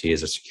NFT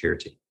as a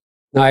security.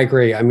 No, I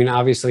agree. I mean,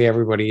 obviously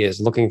everybody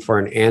is looking for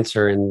an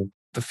answer. And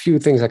the few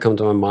things that come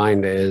to my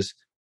mind is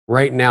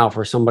right now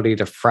for somebody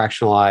to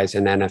fractionalize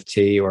an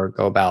NFT or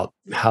go about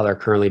how they're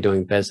currently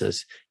doing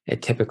business,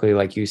 it typically,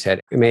 like you said,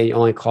 it may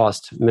only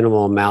cost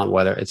minimal amount,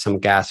 whether it's some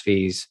gas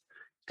fees,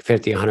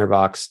 50, 100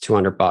 bucks,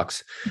 200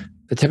 bucks.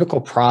 The typical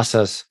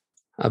process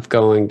of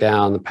going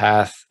down the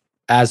path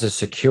as a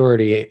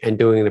security and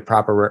doing the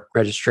proper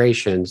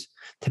registrations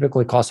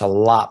typically costs a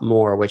lot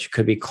more, which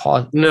could be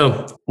cost.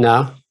 No,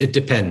 It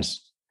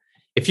depends.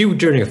 If you were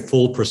doing a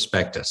full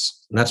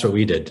prospectus, and that's what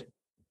we did,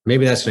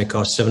 maybe that's going to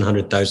cost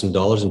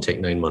 $700,000 and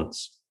take 9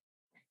 months.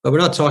 But we're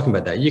not talking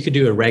about that. You could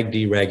do a Reg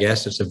D, Reg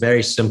S. It's a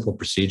very simple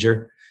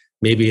procedure,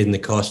 maybe in the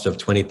cost of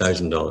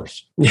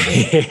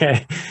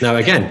 $20,000. Now,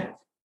 again,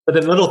 for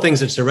the little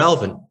things, it's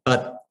irrelevant,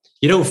 but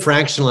you don't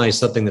fractionalize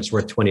something that's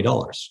worth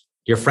 $20.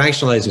 You're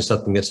fractionalizing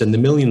something that's in the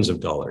millions of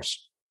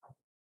dollars.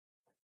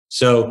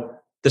 So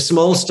the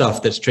small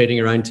stuff that's trading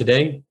around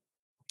today,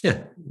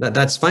 yeah,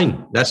 that's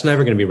fine. That's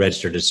never going to be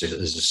registered as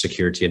a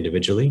security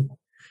individually.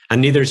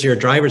 And neither is your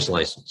driver's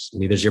license,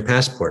 neither is your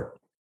passport.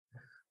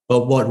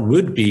 But what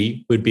would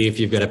be if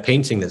you've got a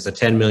painting that's a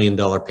 $10 million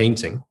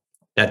painting,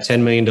 that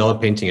 $10 million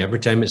painting, every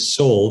time it's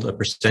sold, a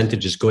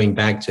percentage is going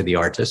back to the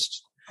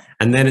artist.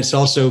 And then it's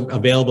also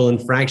available in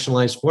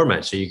fractionalized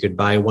format. So you could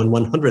buy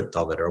 1/100th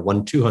of it or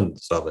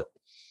 1/200th of it.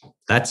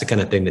 That's the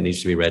kind of thing that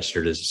needs to be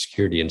registered as a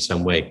security in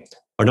some way.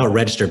 or not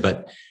registered,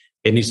 but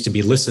it needs to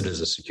be listed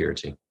as a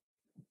security.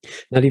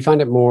 Now, do you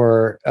find it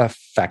more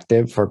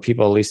effective for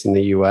people, at least in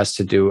the US,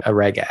 to do a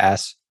Reg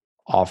S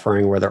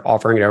offering where they're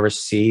offering it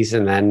overseas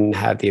and then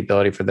have the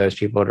ability for those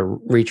people to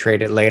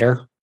retrade it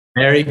later?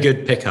 Very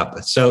good pickup.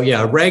 So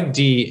yeah, Reg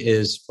D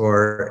is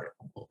for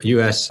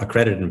US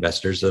accredited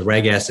investors. The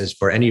Reg S is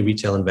for any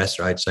retail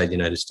investor outside the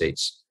United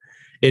States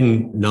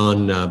in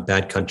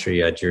non-bad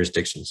country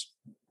jurisdictions.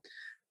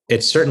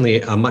 It's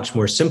certainly a much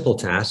more simple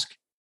task,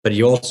 but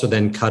you also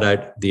then cut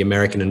out the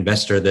American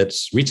investor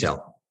that's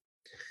retail.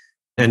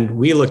 And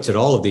we looked at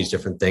all of these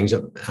different things.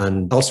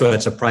 And also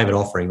it's a private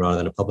offering rather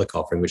than a public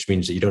offering, which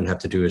means that you don't have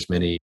to do as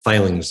many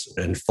filings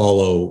and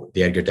follow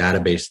the Edgar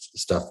database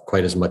stuff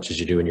quite as much as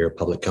you do when you're a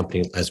public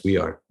company as we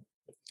are.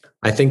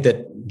 I think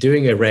that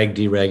doing a Reg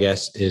D, Reg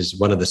S is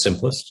one of the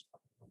simplest.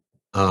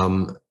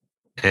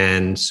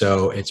 And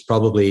so it's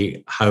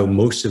probably how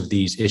most of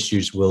these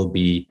issues will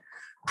be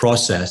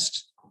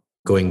processed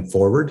going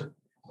forward.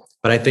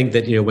 But I think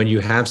that, when you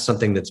have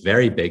something that's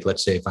very big,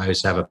 let's say if I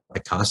was to have a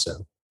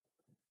Picasso,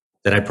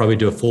 then I'd probably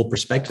do a full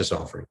prospectus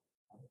offering.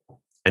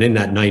 And in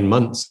that 9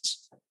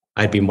 months,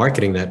 I'd be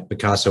marketing that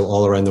Picasso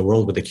all around the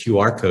world with a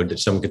QR code that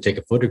someone could take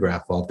a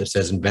photograph of that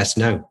says invest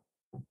now.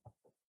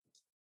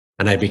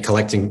 And I'd be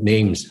collecting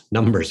names,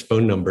 numbers,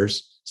 phone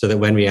numbers, so that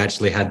when we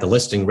actually had the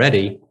listing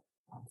ready,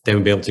 then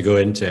we'd be able to go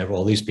into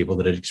all these people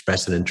that had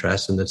expressed an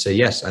interest and they'd say,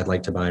 yes, I'd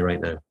like to buy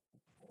right now.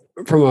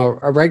 From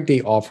a Reg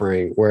D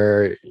offering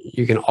where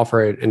you can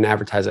offer it and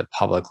advertise it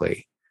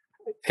publicly,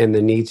 and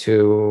the need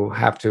to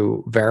have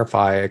to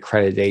verify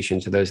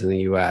accreditation to those in the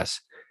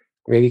US,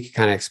 maybe you could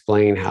kind of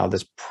explain how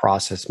this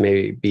process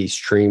may be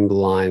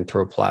streamlined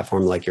through a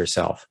platform like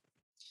yourself.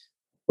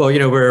 Well,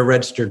 we're a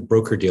registered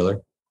broker-dealer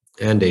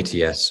and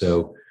ATS,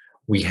 so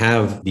we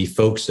have the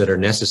folks that are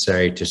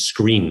necessary to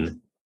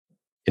screen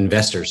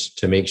investors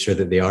to make sure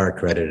that they are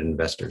accredited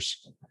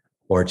investors,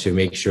 or to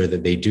make sure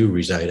that they do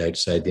reside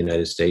outside the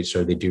United States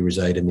or they do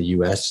reside in the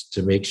US,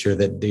 to make sure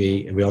that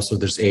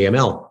there's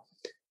AML,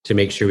 to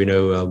make sure we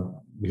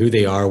know who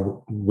they are,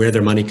 where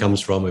their money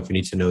comes from, if we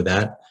need to know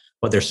that,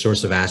 what their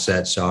source of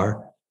assets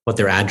are, what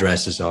their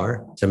addresses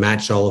are, to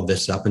match all of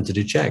this up and to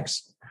do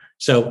checks.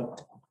 So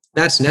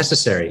that's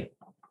necessary.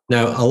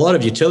 Now, a lot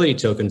of utility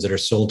tokens that are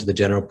sold to the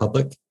general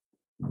public,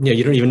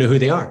 you don't even know who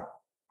they are.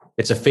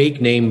 It's a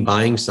fake name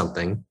buying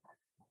something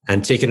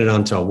and taking it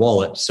onto a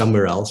wallet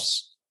somewhere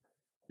else.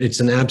 It's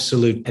an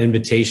absolute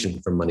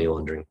invitation for money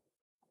laundering.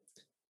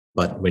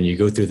 But when you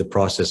go through the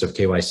process of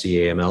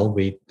KYC AML,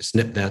 we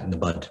snip that in the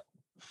bud.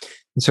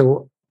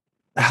 So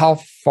how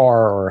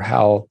far or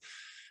how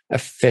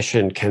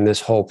efficient can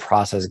this whole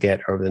process get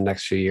over the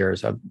next few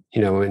years of,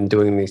 in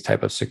doing these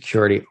type of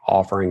security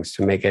offerings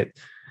to make it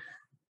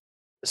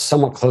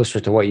somewhat closer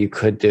to what you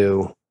could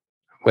do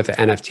with the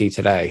NFT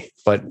today,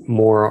 but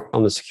more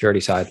on the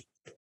security side?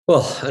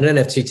 Well, an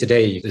NFT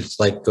today, it's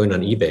like going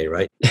on eBay,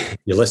 right?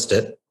 You list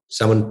it,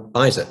 someone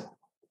buys it.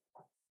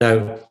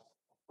 Now,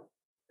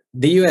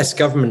 the US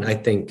government, I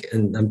think,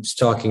 and I'm just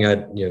talking out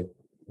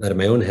of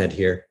my own head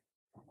here,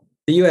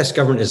 the US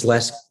government is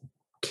less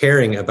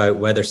caring about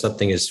whether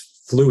something is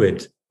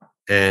fluid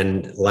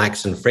and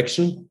lacks in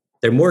friction.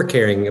 They're more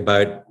caring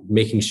about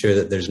making sure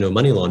that there's no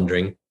money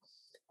laundering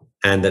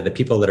and that the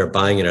people that are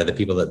buying it are the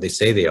people that they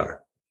say they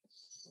are.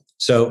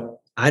 So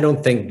I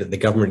don't think that the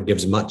government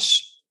gives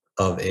much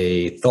of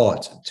a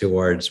thought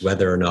towards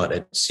whether or not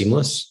it's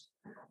seamless,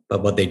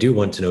 but what they do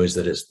want to know is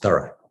that it's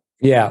thorough.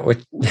 Yeah.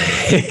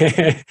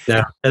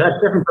 Now, and that's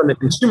different from the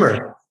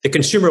consumer. The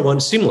consumer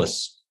wants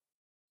seamless.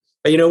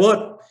 But you know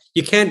what?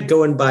 You can't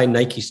go and buy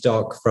Nike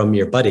stock from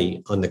your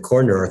buddy on the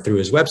corner or through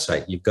his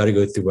website. You've got to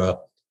go through a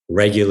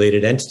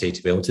regulated entity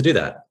to be able to do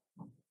that.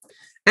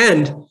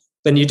 And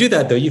when you do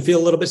that, though, you feel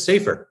a little bit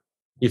safer.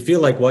 You feel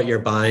like what you're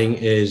buying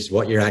is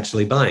what you're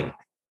actually buying.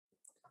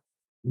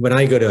 When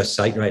I go to a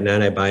site right now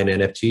and I buy an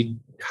NFT,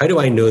 how do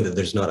I know that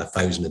there's not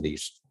 1,000 of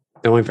these?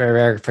 The only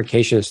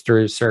verification is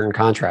through certain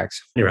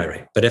contracts. You're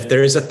right. But if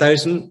there is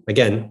 1,000,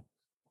 again,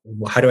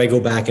 how do I go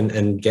back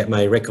and get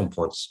my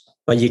recompense?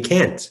 But you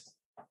can't.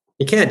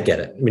 You can't get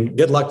it. I mean,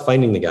 good luck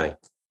finding the guy.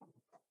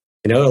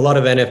 A lot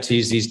of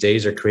NFTs these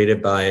days are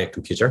created by a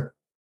computer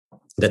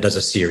that does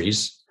a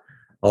series,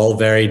 all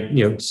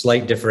very,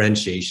 slight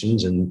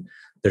differentiations. And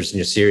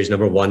there's series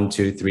number 1,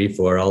 2, 3,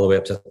 4, all the way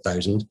up to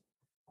 1,000.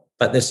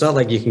 But it's not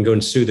like you can go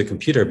and sue the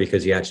computer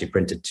because he actually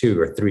printed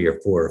 2 or 3 or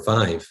 4 or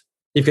 5.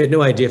 You've got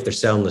no idea if they're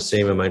selling the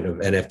same amount of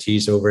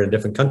NFTs over in a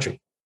different country.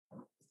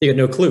 You got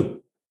no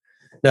clue.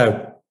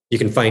 Now, you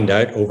can find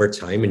out over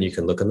time and you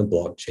can look on the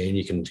blockchain,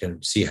 you can kind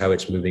of see how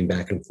it's moving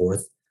back and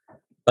forth.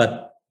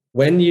 But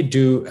when you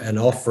do an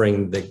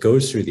offering that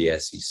goes through the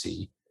SEC,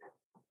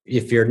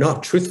 if you're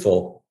not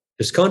truthful,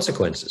 there's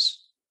consequences,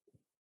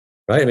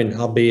 right? I mean,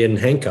 I'll be in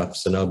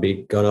handcuffs and I'll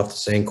be gone off to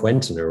San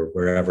Quentin or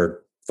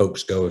wherever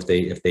folks go if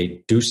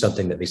they do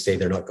something that they say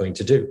they're not going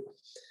to do.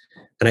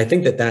 And I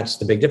think that that's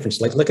the big difference.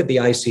 Like, look at the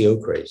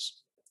ICO craze,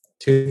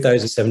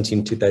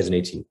 2017,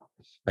 2018.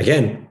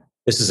 Again,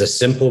 this is a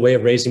simple way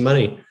of raising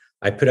money.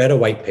 I put out a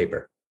white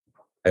paper.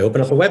 I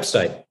open up a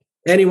website.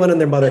 Anyone and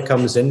their mother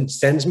comes in,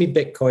 sends me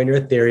Bitcoin or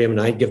Ethereum,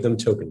 and I give them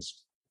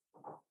tokens.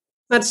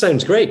 That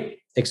sounds great,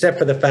 except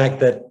for the fact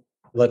that,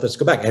 let's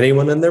go back.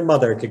 Anyone and their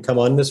mother could come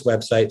on this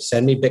website,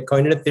 send me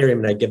Bitcoin and Ethereum,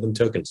 and I give them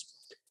tokens.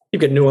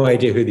 You've got no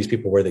idea who these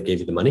people were that gave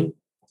you the money.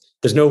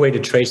 There's no way to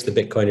trace the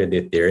Bitcoin or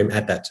the Ethereum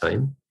at that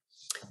time.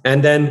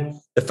 And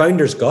then the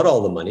founders got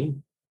all the money,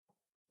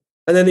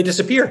 and then they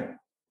disappear.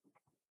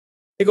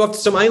 They go off to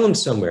some island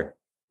somewhere.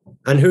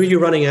 And who are you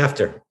running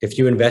after if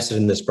you invested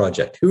in this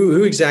project?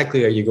 Who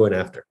exactly are you going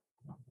after?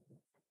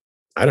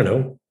 I don't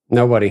know.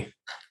 Nobody.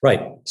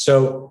 Right.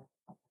 So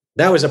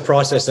that was a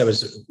process that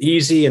was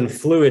easy and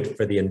fluid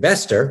for the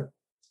investor.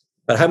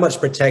 But how much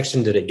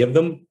protection did it give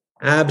them?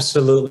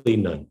 Absolutely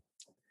none.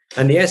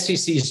 And the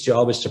SEC's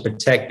job is to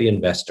protect the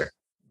investor.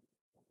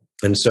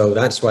 And so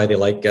that's why they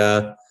like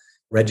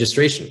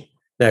registration.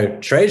 Now,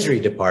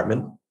 Treasury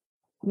Department,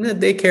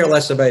 they care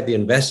less about the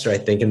investor, I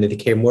think, and they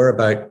care more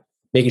about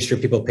making sure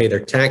people pay their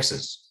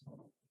taxes.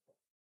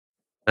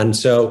 And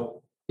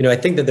so, I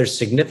think that there's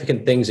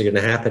significant things that are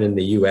going to happen in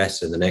the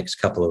US in the next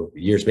couple of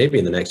years, maybe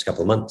in the next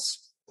couple of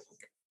months,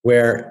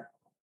 where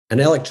an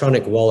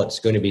electronic wallet is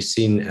going to be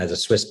seen as a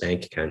Swiss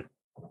bank account.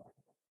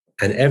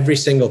 And every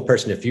single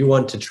person, if you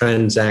want to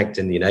transact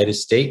in the United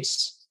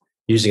States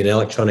using an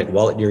electronic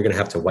wallet, you're going to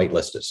have to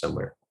whitelist it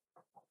somewhere.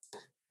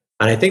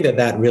 And I think that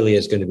that really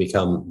is going to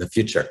become the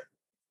future.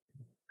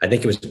 I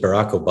think it was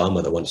Barack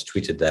Obama that once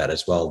tweeted that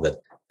as well,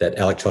 that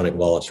electronic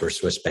wallets were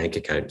Swiss bank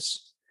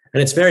accounts.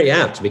 And it's very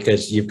apt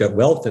because you've got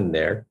wealth in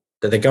there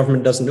that the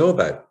government doesn't know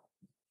about.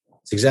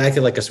 It's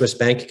exactly like a Swiss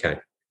bank account.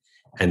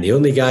 And the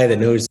only guy that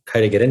knows how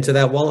to get into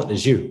that wallet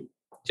is you,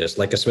 just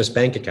like a Swiss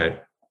bank account.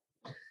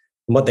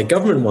 And what the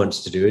government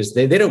wants to do is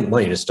they don't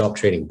want you to stop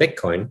trading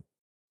Bitcoin.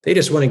 They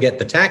just want to get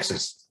the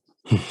taxes.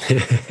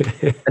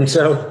 And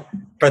so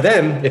for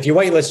them, if you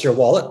whitelist your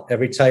wallet,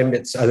 every time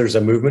there's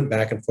a movement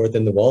back and forth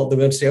in the wallet, they're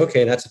going to say,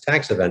 okay, that's a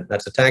tax event,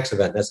 that's a tax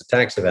event, that's a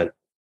tax event.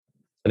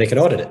 And they can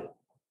audit it.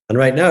 And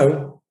right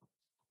now,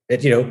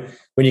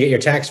 when you get your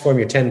tax form,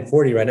 your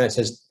 1040 right now, it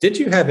says, did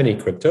you have any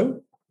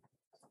crypto?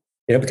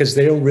 Because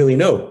they don't really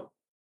know.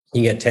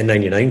 You can get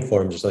 1099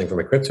 forms or something from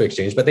a crypto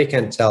exchange, but they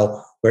can't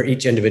tell where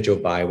each individual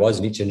buy was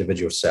and each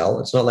individual sell.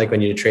 It's not like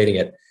when you're trading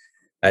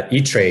at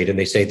E-Trade and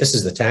they say, this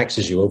is the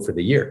taxes you owe for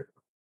the year.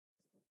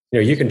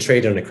 You can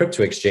trade on a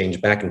crypto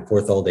exchange back and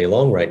forth all day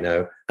long right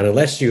now. And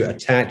unless you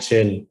attach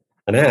in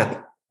an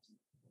app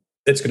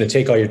that's going to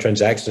take all your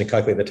transactions and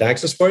calculate the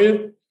taxes for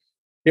you,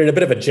 you're in a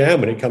bit of a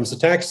jam when it comes to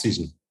tax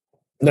season.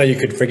 Now, you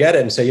could forget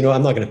it and say,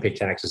 I'm not going to pay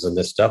taxes on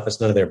this stuff.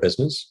 It's none of their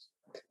business.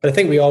 But I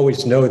think we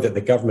always know that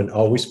the government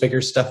always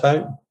figures stuff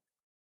out.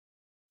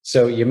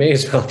 So you may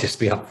as well just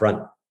be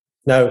upfront.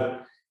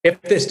 Now,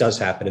 if this does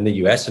happen in the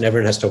US and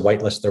everyone has to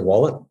whitelist their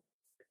wallet,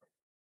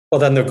 well,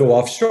 then they'll go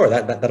offshore.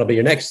 That'll be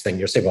your next thing.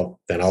 You'll say, well,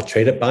 then I'll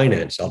trade at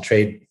Binance. I'll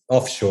trade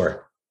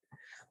offshore.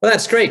 Well,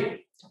 that's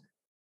great.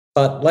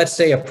 But let's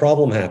say a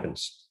problem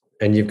happens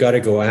and you've got to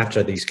go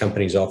after these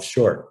companies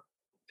offshore.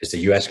 Is the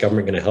US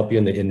government going to help you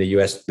in the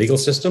US legal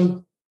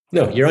system?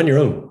 No, you're on your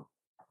own.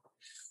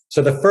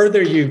 So the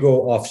further you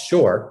go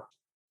offshore,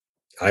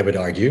 I would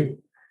argue,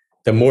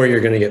 the more you're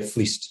going to get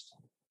fleeced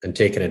and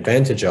taken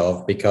advantage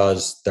of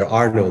because there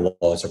are no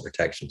laws or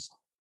protections.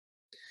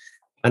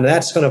 And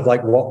that's kind of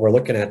like what we're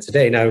looking at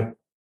today. Now,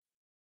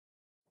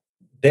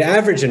 the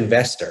average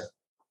investor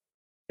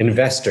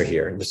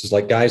here, this is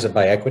like guys that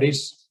buy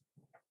equities,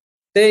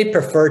 they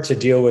prefer to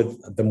deal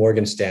with the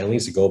Morgan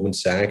Stanleys, the Goldman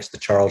Sachs, the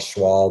Charles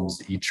Schwabs,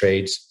 the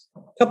E-Trades,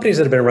 companies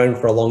that have been around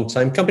for a long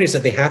time, companies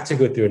that they have to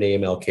go through an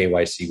AML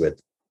KYC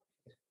with.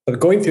 But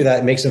going through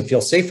that makes them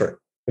feel safer.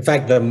 In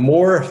fact, the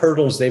more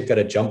hurdles they've got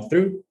to jump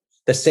through,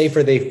 the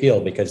safer they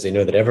feel because they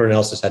know that everyone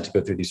else has had to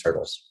go through these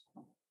hurdles.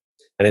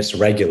 And it's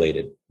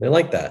regulated. They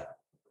like that.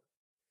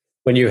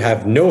 When you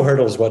have no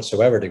hurdles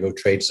whatsoever to go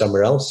trade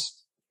somewhere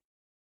else,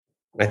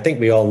 I think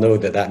we all know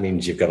that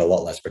means you've got a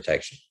lot less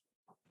protection.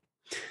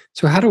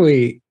 So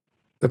the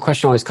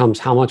question always comes,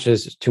 how much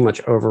is too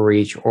much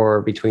overreach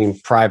or between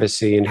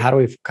privacy, and how do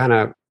we kind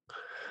of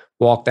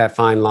walk that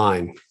fine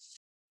line?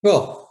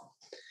 Well,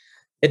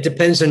 it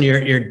depends on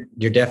your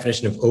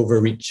definition of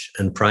overreach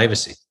and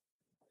privacy.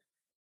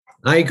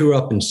 I grew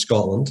up in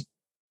Scotland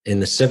in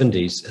the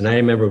 70s, and I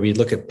remember we'd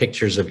look at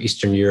pictures of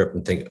Eastern Europe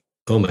and think,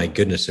 oh my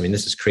goodness, I mean,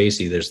 this is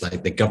crazy. There's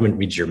like the government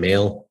reads your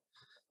mail.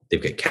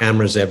 They've got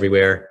cameras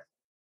everywhere.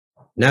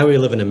 Now we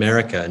live in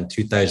America in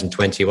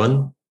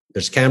 2021.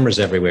 There's cameras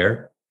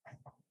everywhere.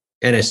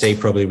 NSA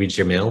probably reads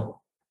your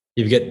mail.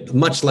 You get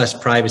much less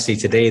privacy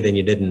today than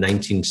you did in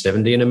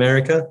 1970 in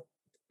America,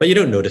 but you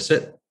don't notice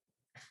it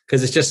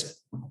because it's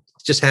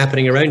just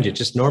happening around you. It's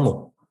just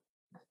normal.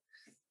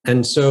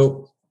 And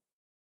so,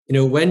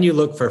 when you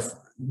look for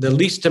the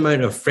least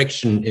amount of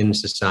friction in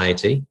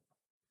society,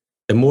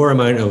 the more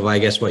amount of, I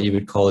guess, what you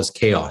would call as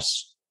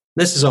chaos.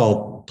 This is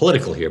all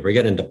political here. We're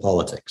getting into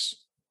politics,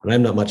 and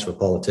I'm not much of a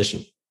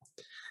politician.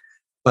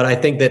 But I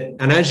think that,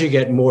 and as you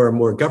get more and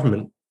more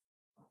government,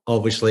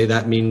 obviously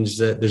that means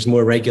that there's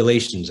more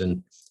regulations,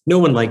 and no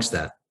one likes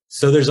that.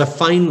 So there's a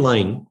fine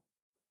line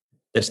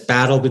that's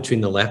battle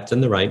between the left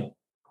and the right,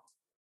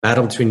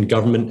 battle between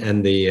government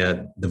and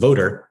the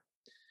voter,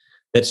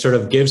 that sort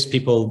of gives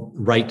people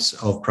rights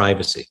of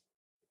privacy.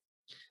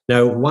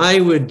 Now, why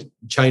would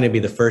China be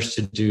the first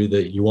to do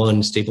the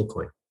yuan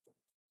stablecoin?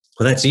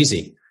 Well, that's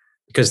easy,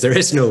 because there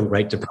is no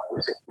right to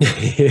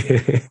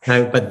privacy.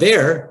 But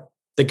there,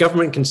 the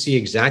government can see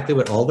exactly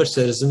what all their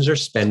citizens are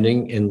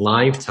spending in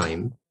live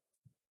time.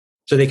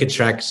 So they could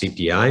track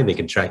CPI, they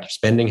can track your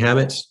spending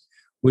habits.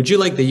 Would you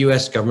like the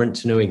US government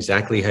to know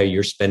exactly how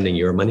you're spending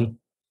your money?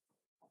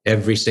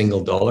 Every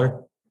single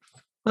dollar?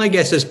 I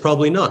guess it's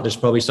probably not. There's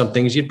probably some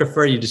things you'd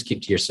prefer you just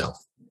keep to yourself.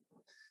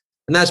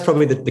 And that's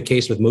probably the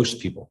case with most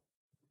people.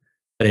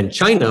 But in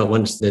China,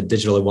 once the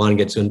digital yuan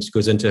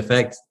goes into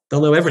effect,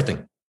 they'll know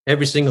everything,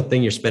 every single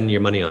thing you're spending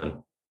your money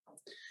on.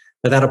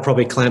 Now, that'll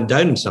probably clamp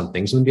down on some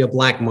things. It'll be a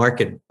black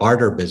market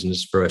barter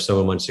business for if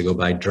someone wants to go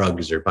buy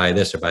drugs or buy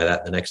this or buy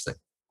that, the next thing.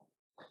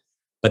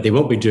 But they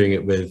won't be doing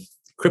it with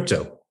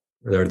crypto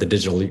or the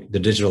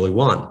digital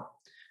yuan.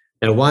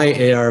 Now,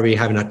 why are we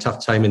having a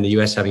tough time in the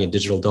US having a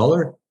digital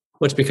dollar?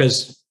 Well, it's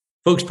because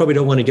folks probably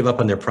don't want to give up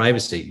on their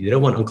privacy. They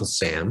don't want Uncle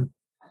Sam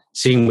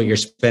seeing what you're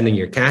spending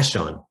your cash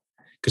on.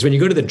 Because when you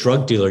go to the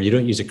drug dealer, you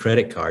don't use a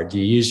credit card,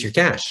 you use your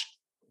cash.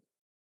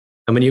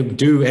 And when you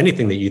do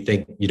anything that you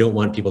think you don't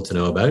want people to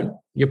know about,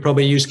 you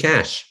probably use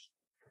cash.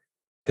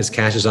 Because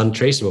cash is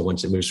untraceable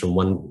once it moves from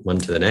one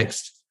to the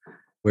next.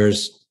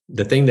 Whereas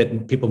the thing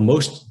that people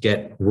most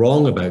get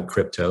wrong about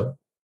crypto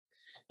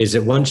is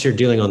that once you're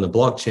dealing on the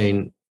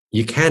blockchain,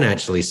 you can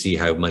actually see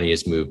how money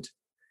is moved.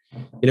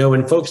 You know,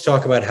 when folks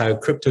talk about how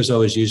crypto is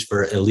always used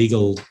for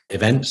illegal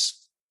events,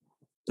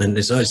 and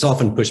it's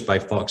often pushed by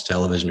Fox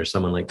Television or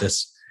someone like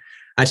this.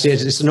 Actually,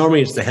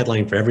 normally it's the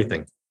headline for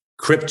everything.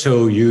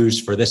 Crypto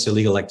used for this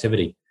illegal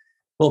activity.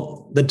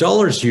 Well, the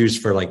dollar's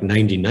used for like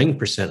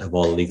 99% of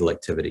all illegal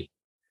activity.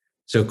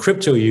 So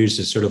crypto used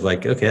is sort of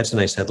like, okay, that's a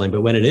nice headline.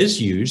 But when it is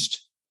used,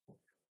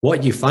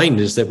 what you find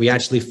is that we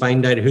actually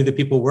find out who the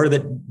people were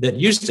that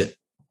used it.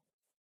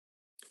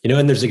 You know,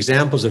 and there's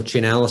examples of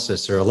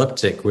Chainalysis or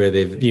Elliptic where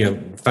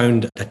they've,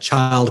 found a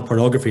child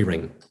pornography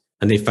ring.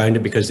 And they found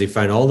it because they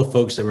found all the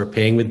folks that were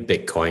paying with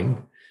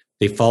Bitcoin.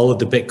 They followed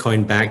the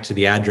Bitcoin back to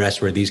the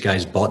address where these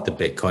guys bought the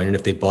Bitcoin. And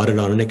if they bought it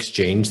on an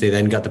exchange, they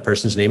then got the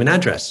person's name and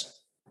address.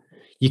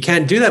 You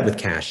can't do that with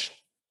cash.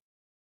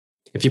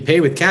 If you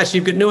pay with cash,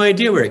 you've got no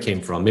idea where it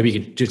came from. Maybe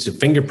you could do some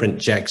fingerprint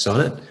checks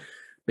on it,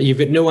 but you've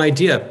got no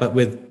idea. But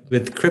with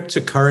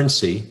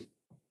cryptocurrency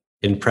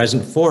in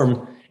present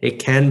form, it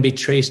can be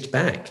traced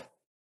back.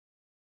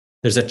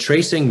 There's a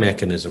tracing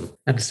mechanism.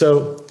 And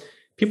so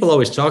people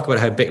always talk about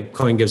how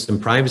Bitcoin gives them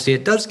privacy.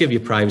 It does give you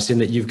privacy in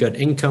that you've got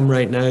income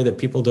right now that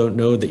people don't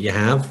know that you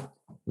have.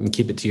 You can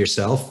keep it to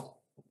yourself.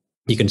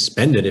 You can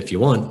spend it if you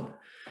want.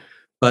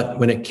 But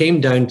when it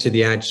came down to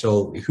the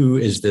actual, who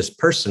is this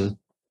person?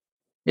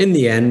 In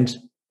the end,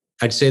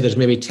 I'd say there's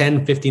maybe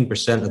 10,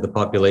 15% of the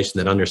population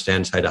that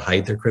understands how to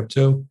hide their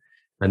crypto.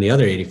 And the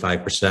other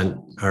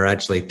 85% are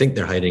actually think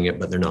they're hiding it,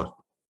 but they're not.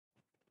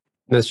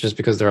 And that's just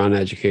because they're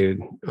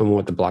uneducated on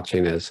what the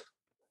blockchain is.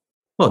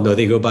 Well, no,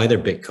 they go buy their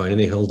Bitcoin and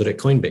they hold it at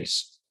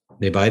Coinbase.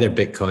 They buy their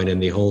Bitcoin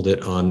and they hold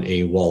it on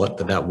a wallet,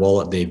 but that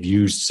wallet they've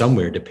used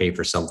somewhere to pay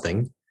for something.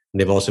 And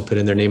they've also put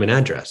in their name and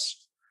address.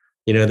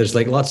 You know, there's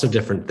like lots of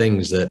different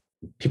things that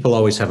people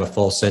always have a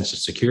false sense of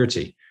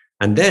security.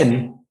 And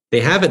then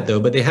they have it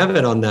though, but they have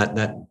it on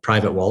that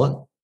private wallet.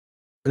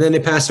 And then they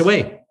pass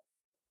away.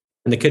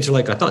 And the kids are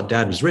like, I thought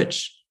dad was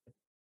rich.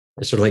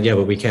 It's sort of like, yeah,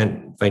 but we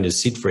can't find his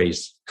seed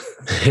phrase.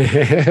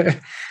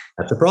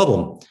 That's a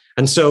problem.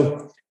 And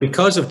so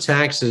because of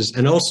taxes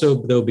and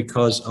also though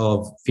because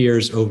of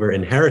fears over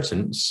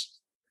inheritance,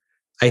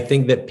 I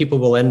think that people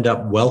will end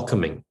up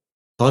welcoming,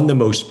 on the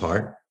most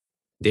part,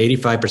 the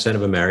 85%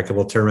 of America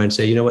will turn around and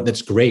say, you know what,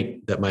 that's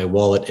great that my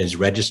wallet is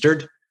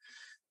registered,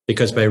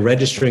 because by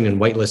registering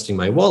and whitelisting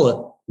my wallet,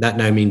 that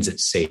now means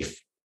it's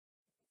safe.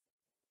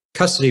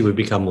 Custody would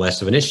become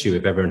less of an issue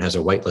if everyone has a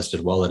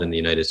whitelisted wallet in the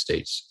United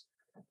States.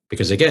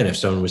 Because again, if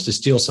someone was to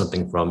steal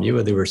something from you,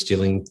 or they were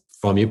stealing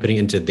from you, putting it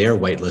into their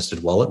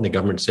whitelisted wallet, and the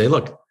government say,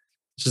 look,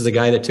 this is the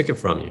guy that took it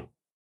from you.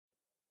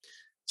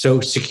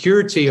 So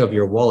security of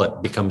your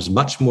wallet becomes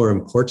much more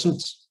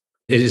important.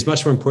 It is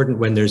much more important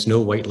when there's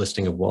no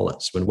whitelisting of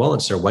wallets. When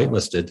wallets are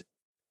whitelisted,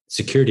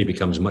 security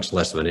becomes much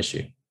less of an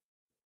issue.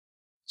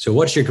 So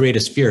what's your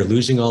greatest fear?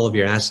 Losing all of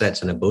your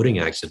assets in a boating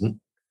accident,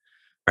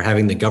 or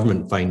having the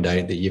government find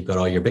out that you've got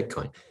all your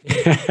Bitcoin?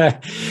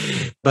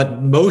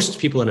 But most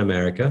people in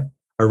America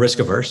are risk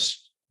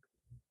averse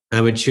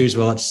and would choose,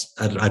 well,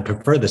 I'd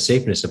prefer the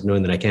safeness of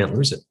knowing that I can't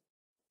lose it.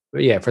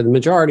 But yeah, for the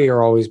majority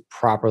are always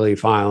properly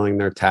filing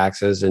their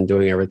taxes and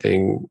doing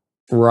everything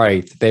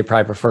right. They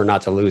probably prefer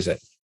not to lose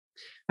it.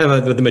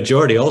 But the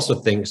majority also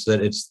thinks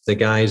that it's the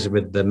guys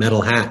with the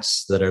metal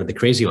hats that are the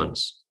crazy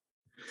ones.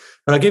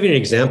 But I'll give you an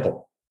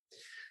example.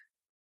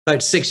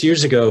 About 6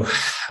 years ago,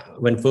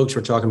 when folks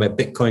were talking about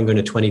Bitcoin going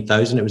to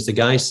 20,000, it was the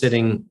guy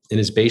sitting in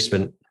his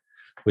basement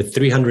with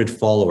 300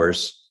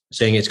 followers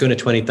saying it's going to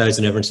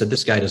 20,000. Everyone said,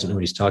 this guy doesn't know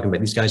what he's talking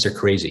about. These guys are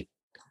crazy,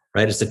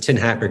 right? It's the tin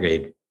hat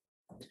brigade.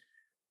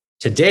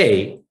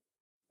 Today,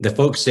 the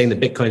folks saying that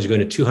Bitcoin is going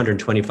to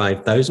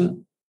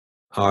 225,000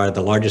 are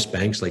the largest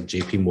banks like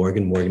JP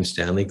Morgan, Morgan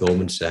Stanley,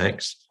 Goldman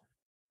Sachs,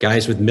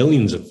 guys with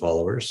millions of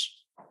followers,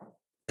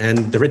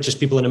 and the richest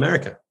people in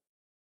America.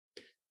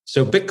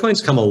 So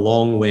Bitcoin's come a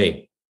long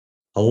way.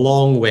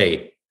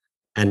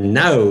 And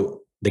now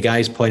the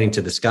guys pointing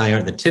to the sky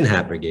aren't the tin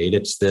hat brigade,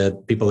 it's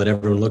the people that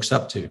everyone looks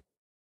up to.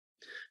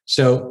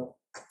 So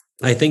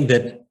I think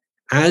that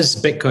as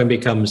Bitcoin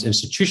becomes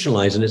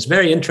institutionalized, and it's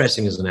very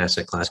interesting as an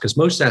asset class, because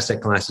most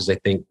asset classes, I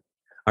think,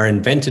 are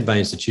invented by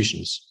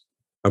institutions,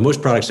 or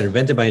most products are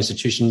invented by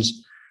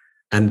institutions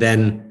and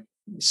then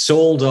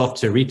sold off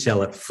to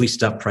retail at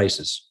fleeced up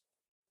prices.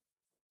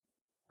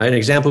 Right? An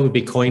example would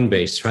be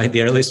Coinbase, right?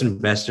 The earliest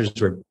investors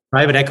were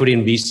private equity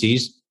and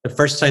VCs. The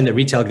first time that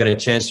retail got a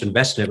chance to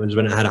invest in it was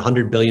when it had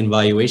 100 billion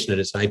valuation at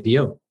its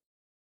IPO.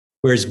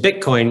 Whereas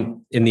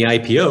Bitcoin in the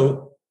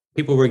IPO,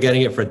 people were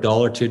getting it for $1,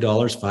 $2,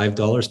 $5,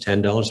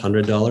 $10,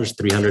 $100,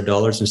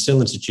 $300, and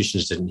still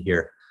institutions didn't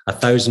hear.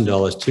 $1,000,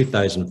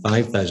 $2,000,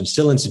 $5,000.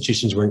 Still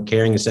institutions weren't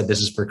caring and said, this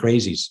is for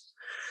crazies.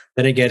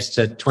 Then it gets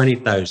to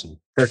 20,000,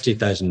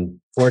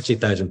 30,000,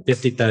 40,000,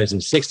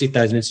 50,000,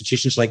 60,000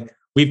 institutions like,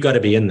 we've got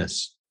to be in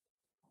this.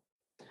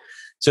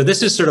 So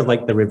this is sort of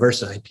like the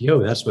reverse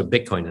IPO. That's what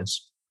Bitcoin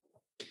is.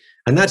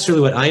 And that's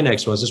really what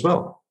INX was as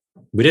well.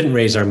 We didn't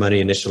raise our money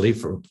initially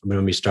from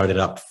when we started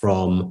up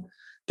from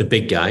the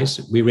big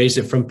guys. We raised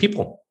it from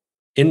people,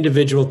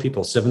 individual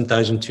people,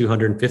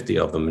 7,250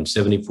 of them in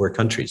 74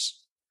 countries.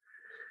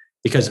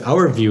 Because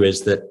our view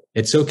is that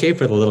it's okay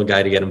for the little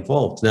guy to get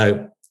involved.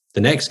 Now,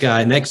 the next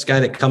guy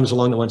that comes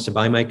along that wants to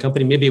buy my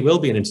company, maybe it will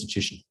be an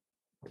institution,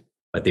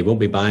 but they won't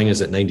be buying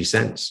us at 90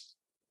 cents.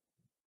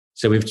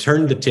 So we've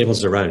turned the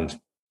tables around.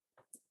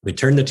 We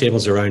turned the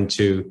tables around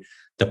to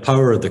the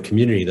power of the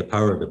community, the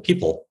power of the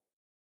people,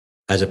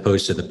 as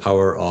opposed to the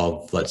power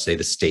of, let's say,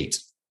 the state.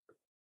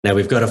 Now,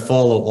 we've got to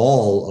follow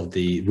all of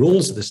the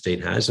rules that the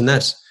state has, and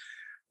that's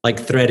like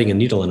threading a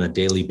needle on a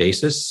daily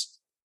basis.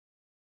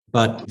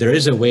 But there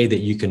is a way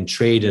that you can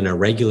trade in a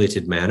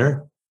regulated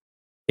manner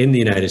in the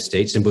United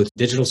States in both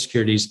digital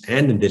securities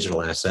and in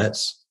digital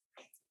assets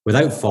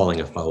without falling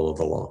afoul of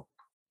the law.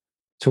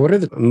 So what are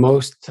the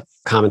most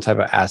common type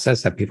of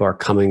assets that people are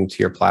coming to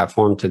your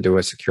platform to do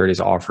a securities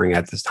offering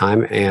at this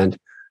time? And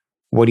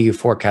what do you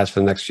forecast for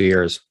the next few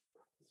years?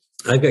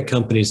 I've got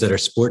companies that are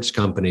sports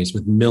companies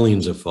with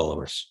millions of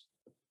followers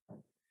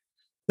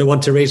that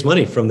want to raise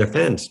money from their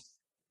fans.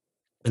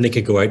 And they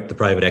could go out the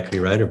private equity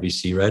route or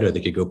VC route, or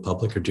they could go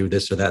public or do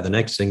this or that, the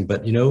next thing.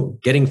 But,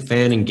 getting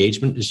fan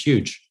engagement is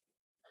huge.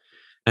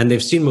 And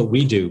they've seen what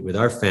we do with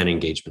our fan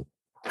engagement.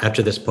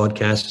 After this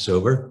podcast is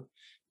over,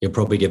 you'll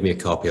probably give me a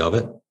copy of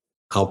it.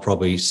 I'll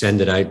probably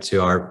send it out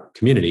to our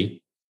community.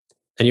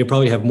 And you'll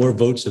probably have more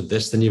votes of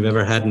this than you've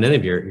ever had in any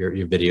of your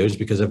videos,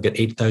 because I've got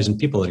 8,000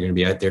 people that are going to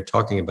be out there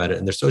talking about it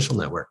in their social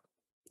network.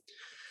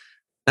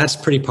 That's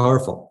pretty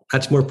powerful.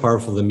 That's more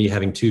powerful than me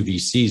having two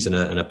VCs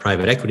and a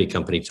private equity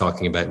company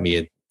talking about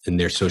me in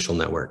their social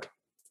network.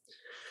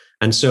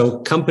 And so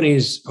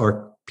companies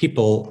or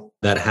people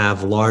that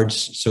have large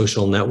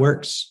social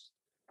networks,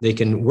 they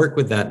can work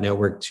with that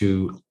network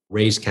to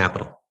raise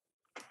capital.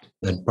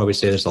 I'd probably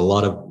say there's a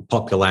lot of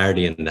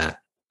popularity in that.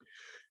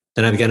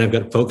 Then I've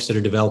got folks that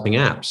are developing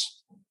apps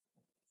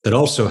that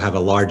also have a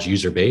large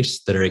user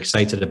base that are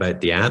excited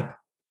about the app.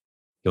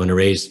 You want to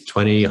raise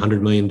 $20,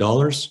 $100 million?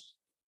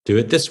 Do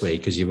it this way,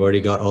 because you've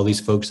already got all these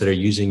folks that are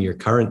using your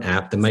current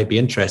app that might be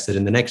interested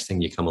in the next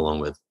thing you come along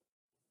with.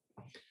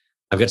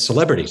 I've got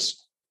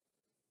celebrities.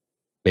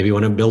 Maybe you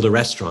want to build a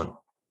restaurant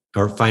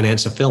or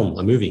finance a film,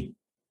 a movie.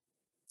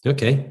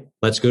 Okay,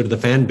 let's go to the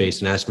fan base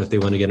and ask them if they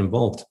want to get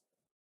involved.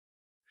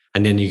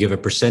 And then you give a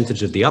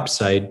percentage of the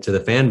upside to the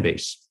fan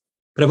base.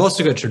 But I've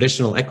also got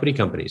traditional equity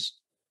companies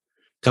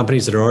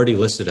that are already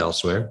listed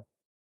elsewhere,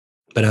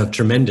 but have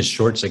tremendous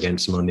shorts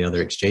against them on the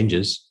other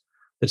exchanges,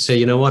 that say,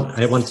 you know what,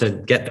 I want to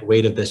get the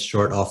weight of this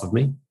short off of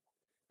me.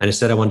 And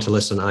instead, I want to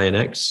list on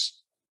INX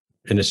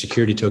in a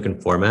security token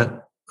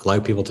format,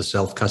 allow people to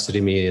self-custody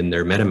me in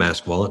their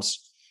MetaMask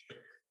wallets.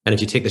 And if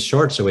you take the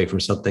shorts away from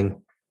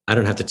something, I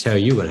don't have to tell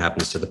you what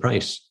happens to the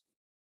price.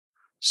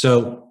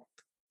 So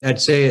I'd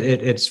say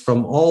it's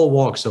from all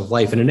walks of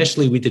life. And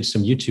initially, we did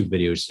some YouTube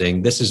videos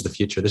saying, this is the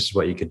future, this is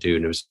what you could do.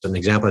 And it was an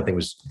example, I think,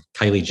 was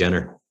Kylie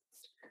Jenner,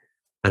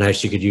 and how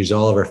she could use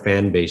all of her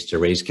fan base to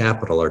raise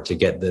capital or to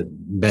get the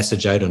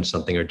message out on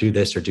something or do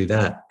this or do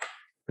that.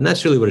 And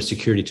that's really what a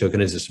security token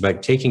is. It's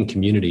about taking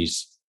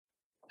communities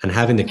and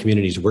having the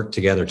communities work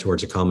together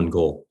towards a common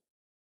goal.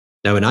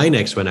 Now, when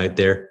INX went out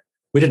there,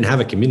 we didn't have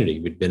a community.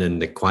 We'd been in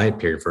the quiet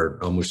period for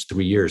almost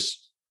 3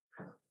 years.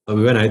 But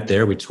we went out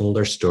there, we told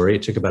our story.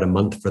 It took about a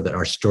month for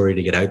our story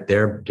to get out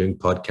there, doing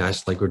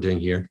podcasts like we're doing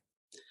here.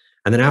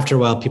 And then after a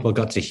while, people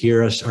got to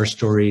hear us, our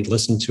story,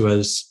 listen to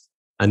us,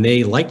 and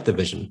they liked the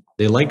vision.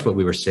 They liked what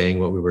we were saying,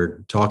 what we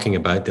were talking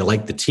about. They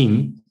liked the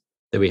team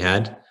that we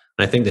had. And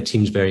I think the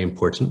team's very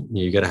important.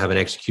 You got to have an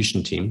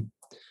execution team.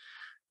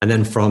 And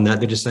then from that,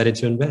 they decided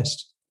to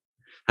invest.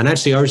 And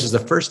actually, ours is the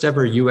first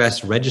ever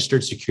US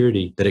registered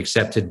security that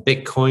accepted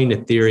Bitcoin,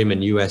 Ethereum,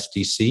 and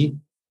USDC,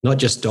 not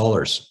just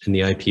dollars in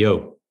the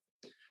IPO.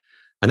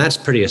 And that's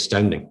pretty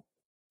astounding.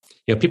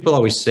 People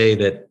always say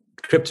that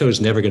crypto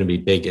is never going to be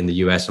big in the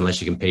US unless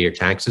you can pay your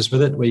taxes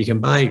with it. Well, you can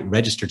buy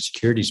registered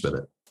securities with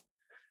it.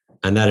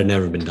 And that had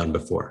never been done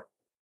before.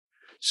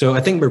 So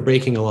I think we're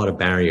breaking a lot of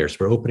barriers.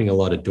 We're opening a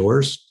lot of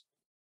doors.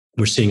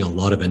 We're seeing a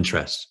lot of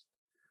interest.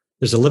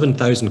 There's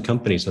 11,000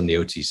 companies on the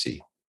OTC.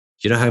 Do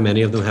you know how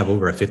many of them have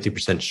over a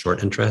 50%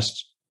 short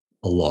interest?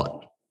 A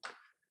lot.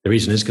 The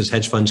reason is because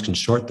hedge funds can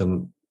short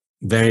them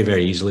very,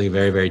 very easily,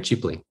 very, very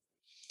cheaply.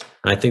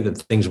 And I think that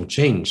things will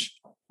change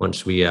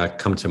once we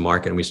come to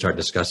market and we start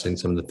discussing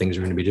some of the things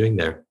we're going to be doing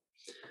there.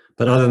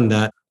 But other than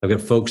that, I've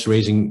got folks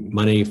raising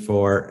money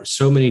for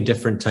so many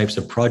different types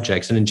of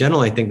projects. And in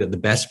general, I think that the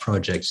best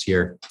projects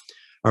here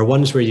are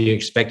ones where you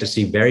expect to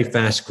see very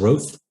fast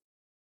growth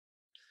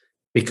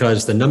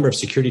because the number of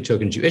security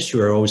tokens you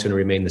issue are always going to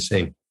remain the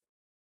same.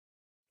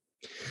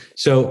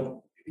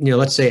 So,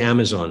 let's say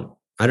Amazon.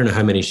 I don't know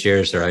how many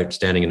shares are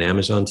outstanding in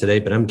Amazon today,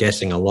 but I'm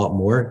guessing a lot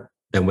more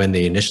than when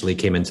they initially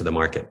came into the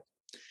market.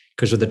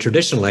 Because with the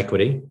traditional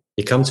equity,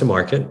 you come to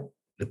market,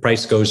 the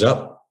price goes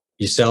up,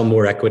 you sell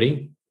more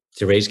equity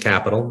to raise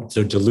capital,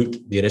 to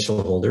dilute the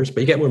initial holders,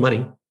 but you get more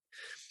money.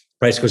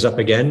 Price goes up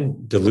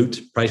again,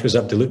 dilute, price goes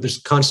up, dilute. There's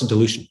constant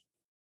dilution.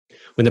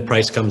 When the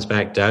price comes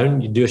back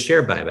down, you do a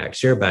share buyback,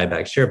 share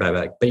buyback, share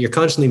buyback, but you're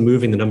constantly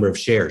moving the number of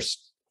shares.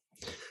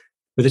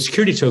 With a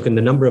security token,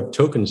 the number of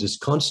tokens is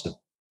constant.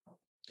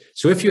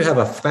 So if you have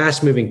a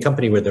fast moving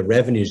company where the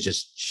revenue is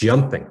just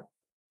jumping,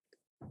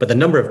 but the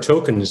number of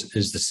tokens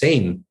is the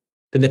same,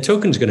 then the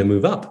token's going to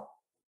move up.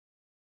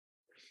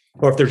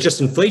 Or if there's just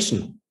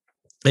inflation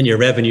and your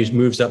revenue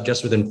moves up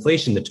just with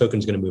inflation, the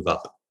token's going to move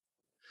up.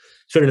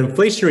 So in an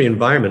inflationary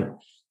environment,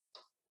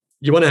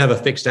 you want to have a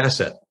fixed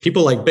asset.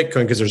 People like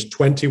Bitcoin because there's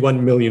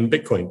 21 million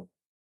Bitcoin.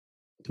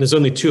 There's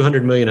only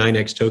 200 million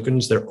INX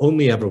tokens. There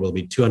only ever will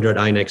be 200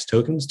 INX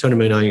tokens, 200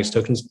 million INX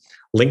tokens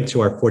linked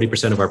to our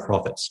 40% of our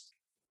profits.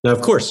 Now,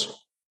 of course,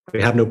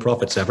 we have no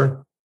profits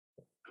ever.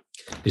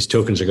 These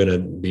tokens are going to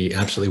be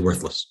absolutely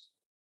worthless.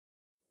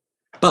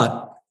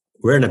 But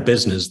we're in a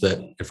business that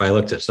if I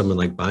looked at someone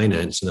like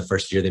Binance, in the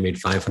first year, they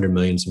made 500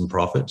 million in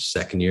profits.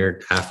 Second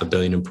year, $500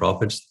 million in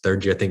profits.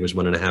 Third year, I think it was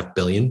 $1.5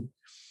 billion.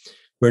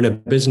 We're in a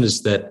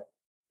business that,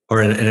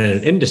 or in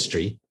an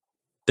industry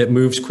that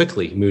moves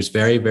quickly, moves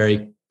very,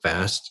 very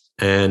fast,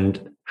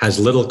 and has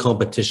little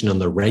competition on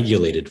the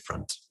regulated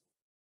front.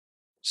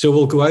 So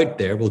we'll go out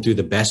there, we'll do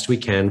the best we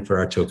can for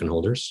our token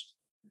holders.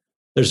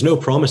 There's no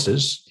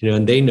promises,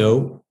 and they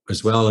know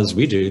as well as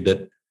we do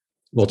that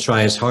we'll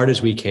try as hard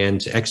as we can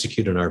to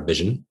execute on our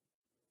vision.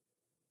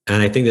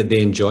 And I think that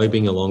they enjoy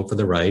being along for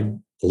the ride,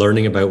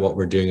 learning about what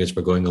we're doing as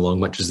we're going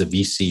along, much as the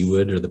VC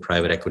would or the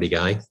private equity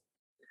guy,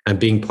 and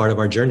being part of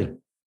our journey.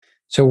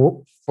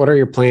 So what are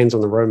your plans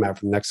on the roadmap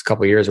for the next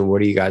couple of years, and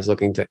what are you guys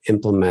looking to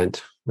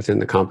implement within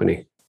the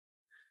company?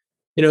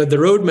 The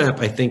roadmap,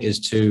 I think, is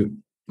to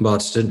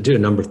do a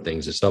number of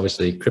things. It's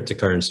obviously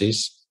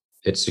cryptocurrencies,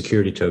 it's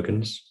security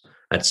tokens.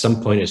 At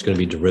some point, it's going to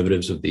be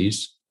derivatives of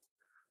these.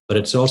 But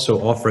it's also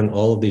offering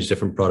all of these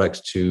different products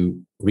to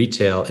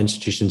retail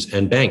institutions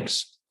and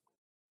banks.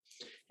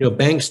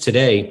 Banks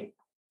today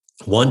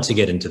want to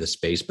get into the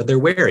space, but they're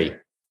wary.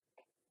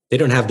 They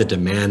don't have the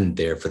demand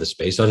there for the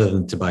space other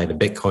than to buy the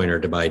Bitcoin or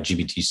to buy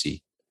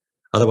GBTC.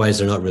 Otherwise,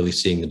 they're not really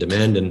seeing the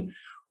demand. And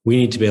we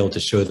need to be able to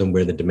show them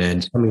where the demand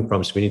is coming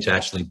from. So we need to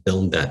actually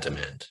build that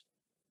demand.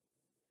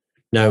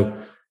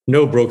 Now,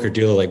 no broker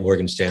dealer like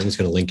Morgan Stanley is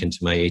going to link into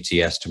my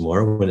ATS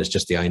tomorrow when it's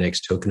just the INX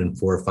token and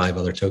 4 or 5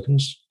 other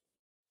tokens.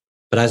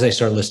 But as I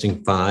start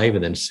listing 5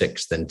 and then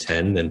 6, then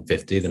 10, then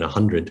 50, then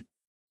 100,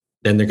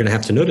 then they're going to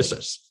have to notice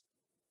us.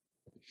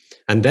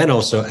 And then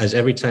also, as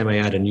every time I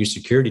add a new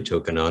security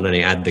token on and I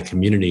add the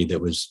community that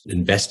was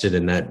invested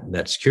in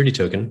that security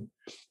token,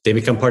 they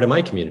become part of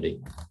my community.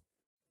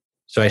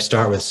 So I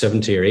start with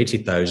 70 or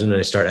 80,000 and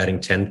I start adding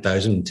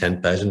 10,000,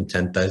 10,000,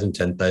 10,000,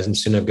 10,000.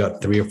 Soon I've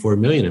got 3 or 4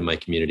 million in my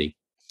community.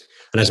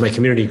 And as my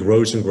community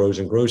grows and grows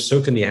and grows,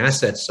 so can the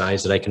asset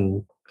size that I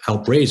can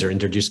help raise or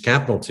introduce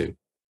capital to.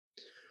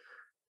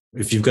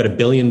 If you've got $1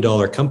 billion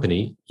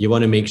company, you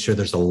want to make sure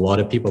there's a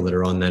lot of people that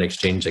are on that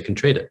exchange that can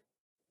trade it.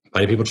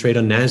 Why do people trade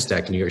on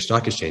NASDAQ and New York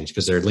Stock Exchange?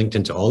 Because they're linked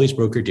into all these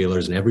broker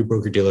dealers, and every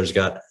broker dealer's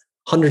got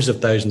hundreds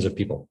of thousands of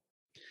people.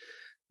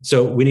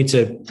 So we need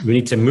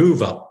to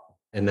move up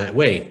in that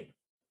way.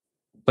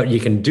 But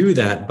you can do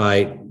that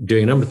by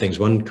doing a number of things.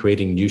 1,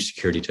 creating new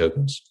security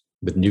tokens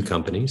with new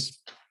companies.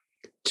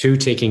 2,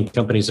 taking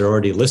companies that are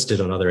already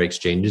listed on other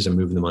exchanges and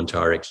moving them onto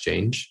our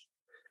exchange.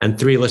 And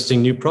 3,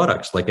 listing new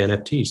products like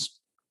NFTs.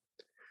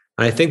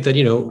 And I think that,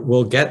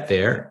 we'll get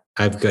there.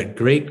 I've got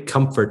great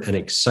comfort and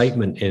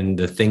excitement in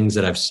the things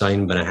that I've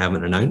signed, but I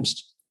haven't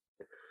announced.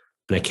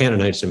 And I can't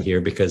announce them here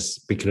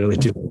because we can only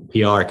do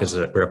PR because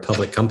we're a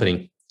public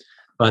company.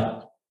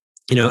 But,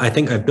 I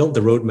think I've built the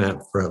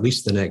roadmap for at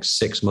least the next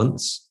 6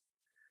 months.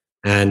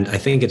 And I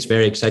think it's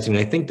very exciting.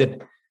 I think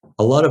that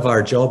a lot of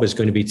our job is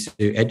going to be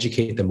to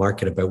educate the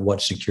market about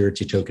what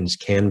security tokens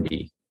can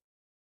be.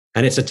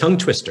 And it's a tongue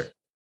twister.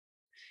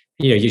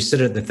 You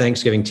sit at the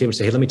Thanksgiving table and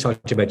say, hey, let me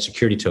talk to you about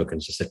security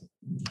tokens. I said,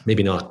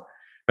 maybe not,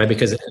 right?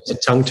 Because it's a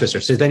tongue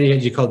twister. So then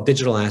you call it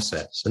digital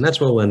assets, and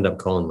that's what we'll end up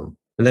calling them.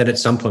 And then at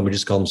some point, we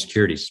just call them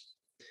securities.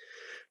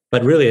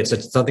 But really,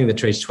 it's something that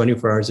trades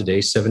 24 hours a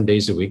day, 7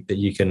 days a week that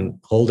you can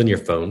hold in your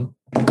phone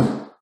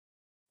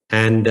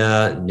and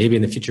maybe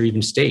in the future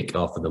even stake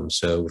off of them.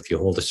 So if you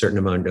hold a certain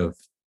amount of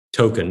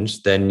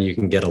tokens, then you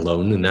can get a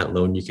loan, and that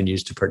loan you can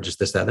use to purchase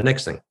this, that, the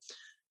next thing.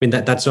 I mean,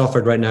 that's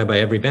offered right now by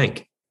every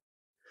bank,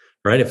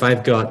 right? If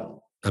I've got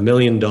 $1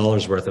 million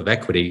worth of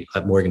equity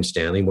at Morgan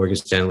Stanley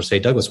will say,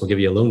 Douglas, we'll give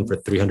you a loan for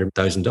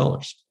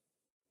 $300,000.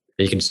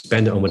 You can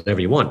spend it on whatever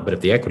you want, but if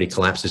the equity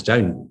collapses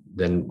down,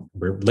 then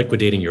we're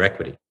liquidating your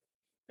equity.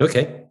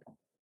 Okay.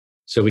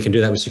 So we can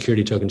do that with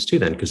security tokens too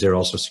then, because they're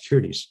also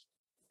securities.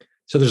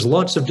 So there's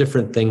lots of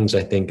different things,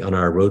 I think, on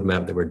our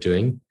roadmap that we're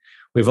doing.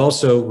 We've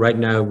also, right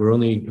now, we're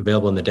only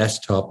available on the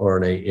desktop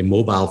or in a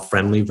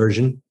mobile-friendly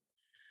version.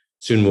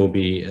 Soon we'll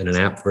be in an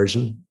app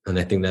version, and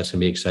I think that's going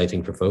to be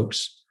exciting for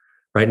folks.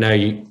 Right now,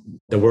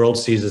 the world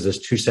sees us as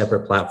two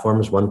separate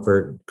platforms, one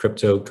for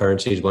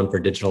cryptocurrencies, one for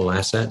digital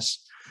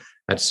assets.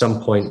 At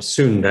some point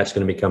soon, that's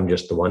going to become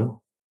just the one.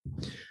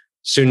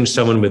 Soon,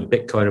 someone with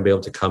Bitcoin will be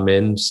able to come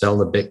in, sell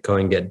the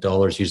Bitcoin, get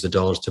dollars, use the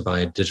dollars to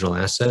buy a digital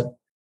asset.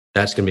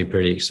 That's going to be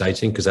pretty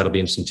exciting because that'll be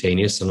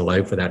instantaneous and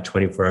allow for that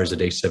 24 hours a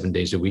day, 7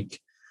 days a week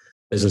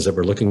business that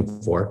we're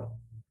looking for.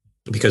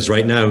 Because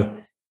right now,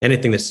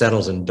 anything that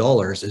settles in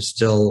dollars is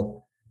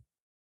still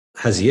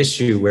has the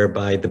issue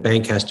whereby the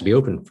bank has to be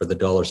open for the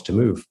dollars to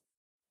move.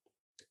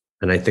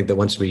 And I think that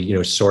once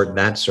we, sort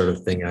that sort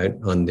of thing out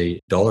on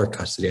the dollar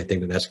custody, I think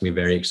that that's going to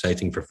be very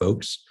exciting for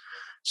folks.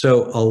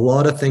 So a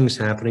lot of things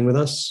happening with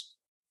us.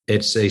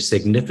 It's a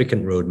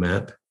significant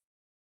roadmap,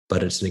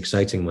 but it's an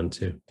exciting one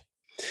too.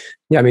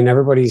 Yeah, I mean,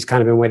 everybody's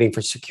kind of been waiting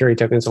for security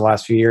tokens the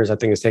last few years. I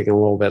think it's taken a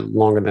little bit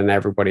longer than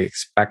everybody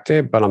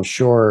expected, but I'm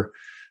sure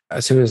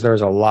as soon as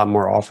there's a lot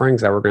more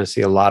offerings that we're going to see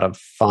a lot of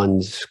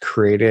funds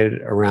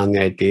created around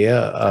the idea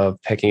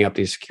of picking up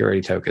these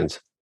security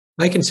tokens.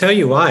 I can tell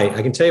you why.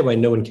 I can tell you why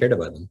no one cared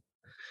about them.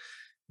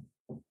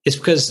 It's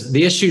because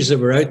the issues that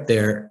were out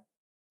there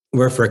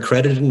were for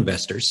accredited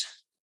investors,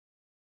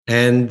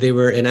 and they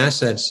were in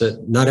assets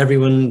that not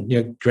everyone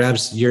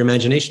grabs your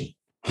imagination.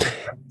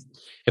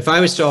 If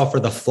I was to offer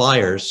the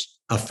Flyers,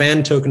 a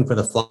fan token for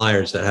the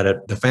Flyers that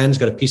had the fans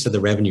got a piece of the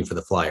revenue for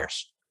the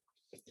Flyers,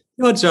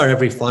 odds are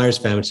every Flyers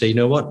fan would say, you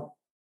know what?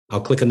 I'll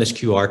click on this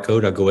QR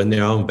code. I'll go in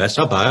there. I'll invest.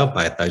 I'll buy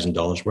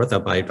 $1,000 worth. I'll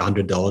buy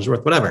 $100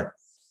 worth, whatever.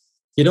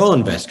 You'd all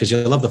invest because you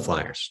love the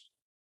Flyers.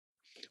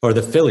 Or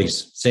the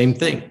Phillies, same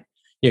thing.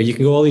 You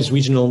can go all these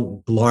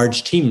regional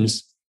large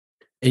teams,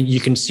 and you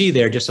can see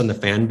there just on the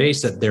fan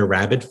base that they're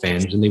rabid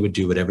fans, and they would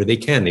do whatever they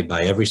can. They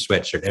buy every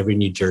sweatshirt, every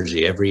new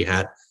jersey, every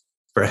hat.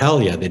 For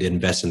hell yeah, they'd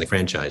invest in the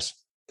franchise.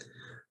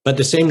 But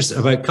the same is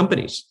about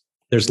companies.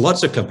 There's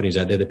lots of companies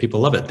out there that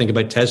people love it. Think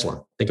about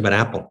Tesla. Think about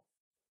Apple.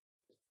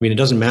 I mean, it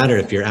doesn't matter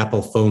if your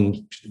Apple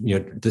phone,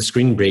 the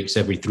screen breaks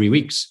every 3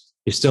 weeks.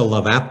 You still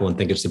love Apple and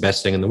think it's the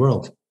best thing in the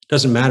world. It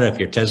doesn't matter if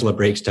your Tesla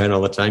breaks down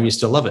all the time. You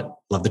still love it.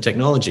 Love the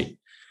technology.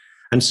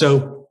 And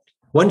so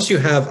once you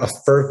have a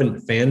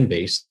fervent fan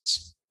base,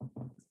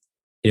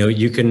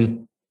 you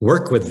can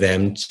work with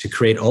them to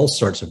create all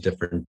sorts of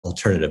different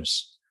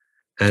alternatives.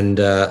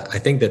 And I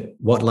think that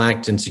what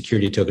lacked in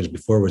security tokens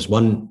before was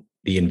one,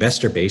 the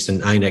investor base,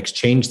 and INX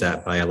changed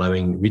that by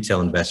allowing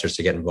retail investors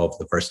to get involved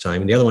for the first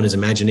time. And the other one is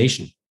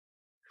imagination.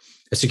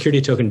 A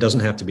security token doesn't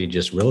have to be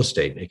just real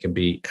estate. It can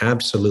be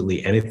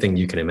absolutely anything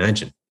you can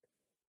imagine,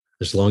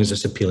 as long as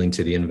it's appealing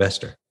to the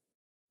investor.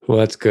 Well,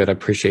 that's good. I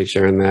appreciate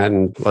sharing that.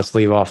 And let's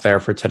leave off there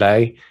for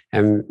today.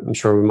 And I'm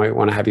sure we might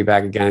want to have you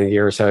back again in a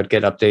year or so to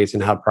get updates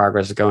on how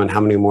progress is going, how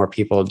many more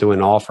people are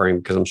doing offering,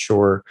 because I'm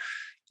sure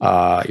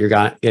you're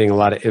getting a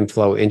lot of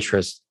inflow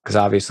interest, because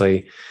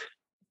obviously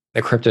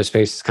the crypto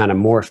space is kind of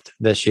morphed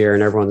this year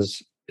and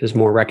there's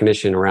more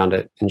recognition around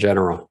it in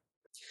general.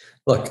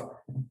 Look,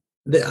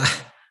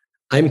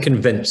 I'm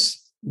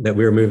convinced that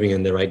we're moving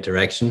in the right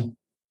direction.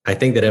 I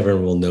think that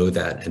everyone will know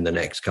that in the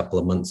next couple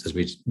of months as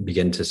we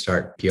begin to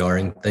start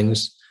PRing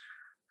things.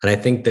 And I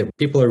think that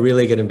people are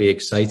really going to be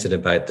excited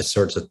about the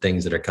sorts of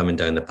things that are coming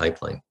down the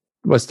pipeline.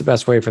 What's the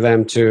best way for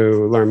them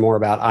to learn more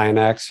about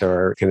INX,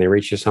 or can they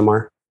reach you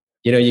somewhere?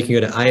 You can go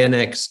to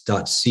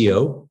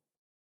inx.co,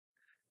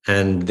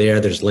 and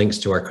there's links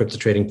to our crypto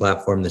trading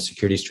platform, the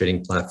securities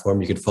trading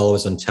platform. You can follow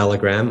us on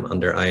Telegram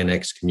under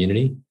INX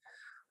Community.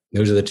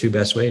 Those are the two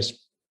best ways.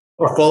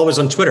 Or follow us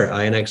on Twitter,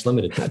 INX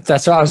Limited.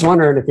 That's what I was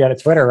wondering, if you had a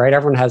Twitter, right?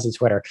 Everyone has a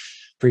Twitter.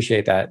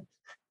 Appreciate that.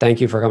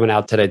 Thank you for coming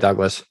out today,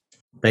 Douglas.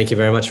 Thank you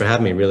very much for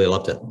having me. Really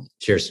loved it.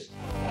 Cheers.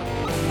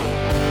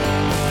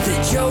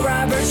 The Joe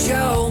Roberts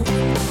Show.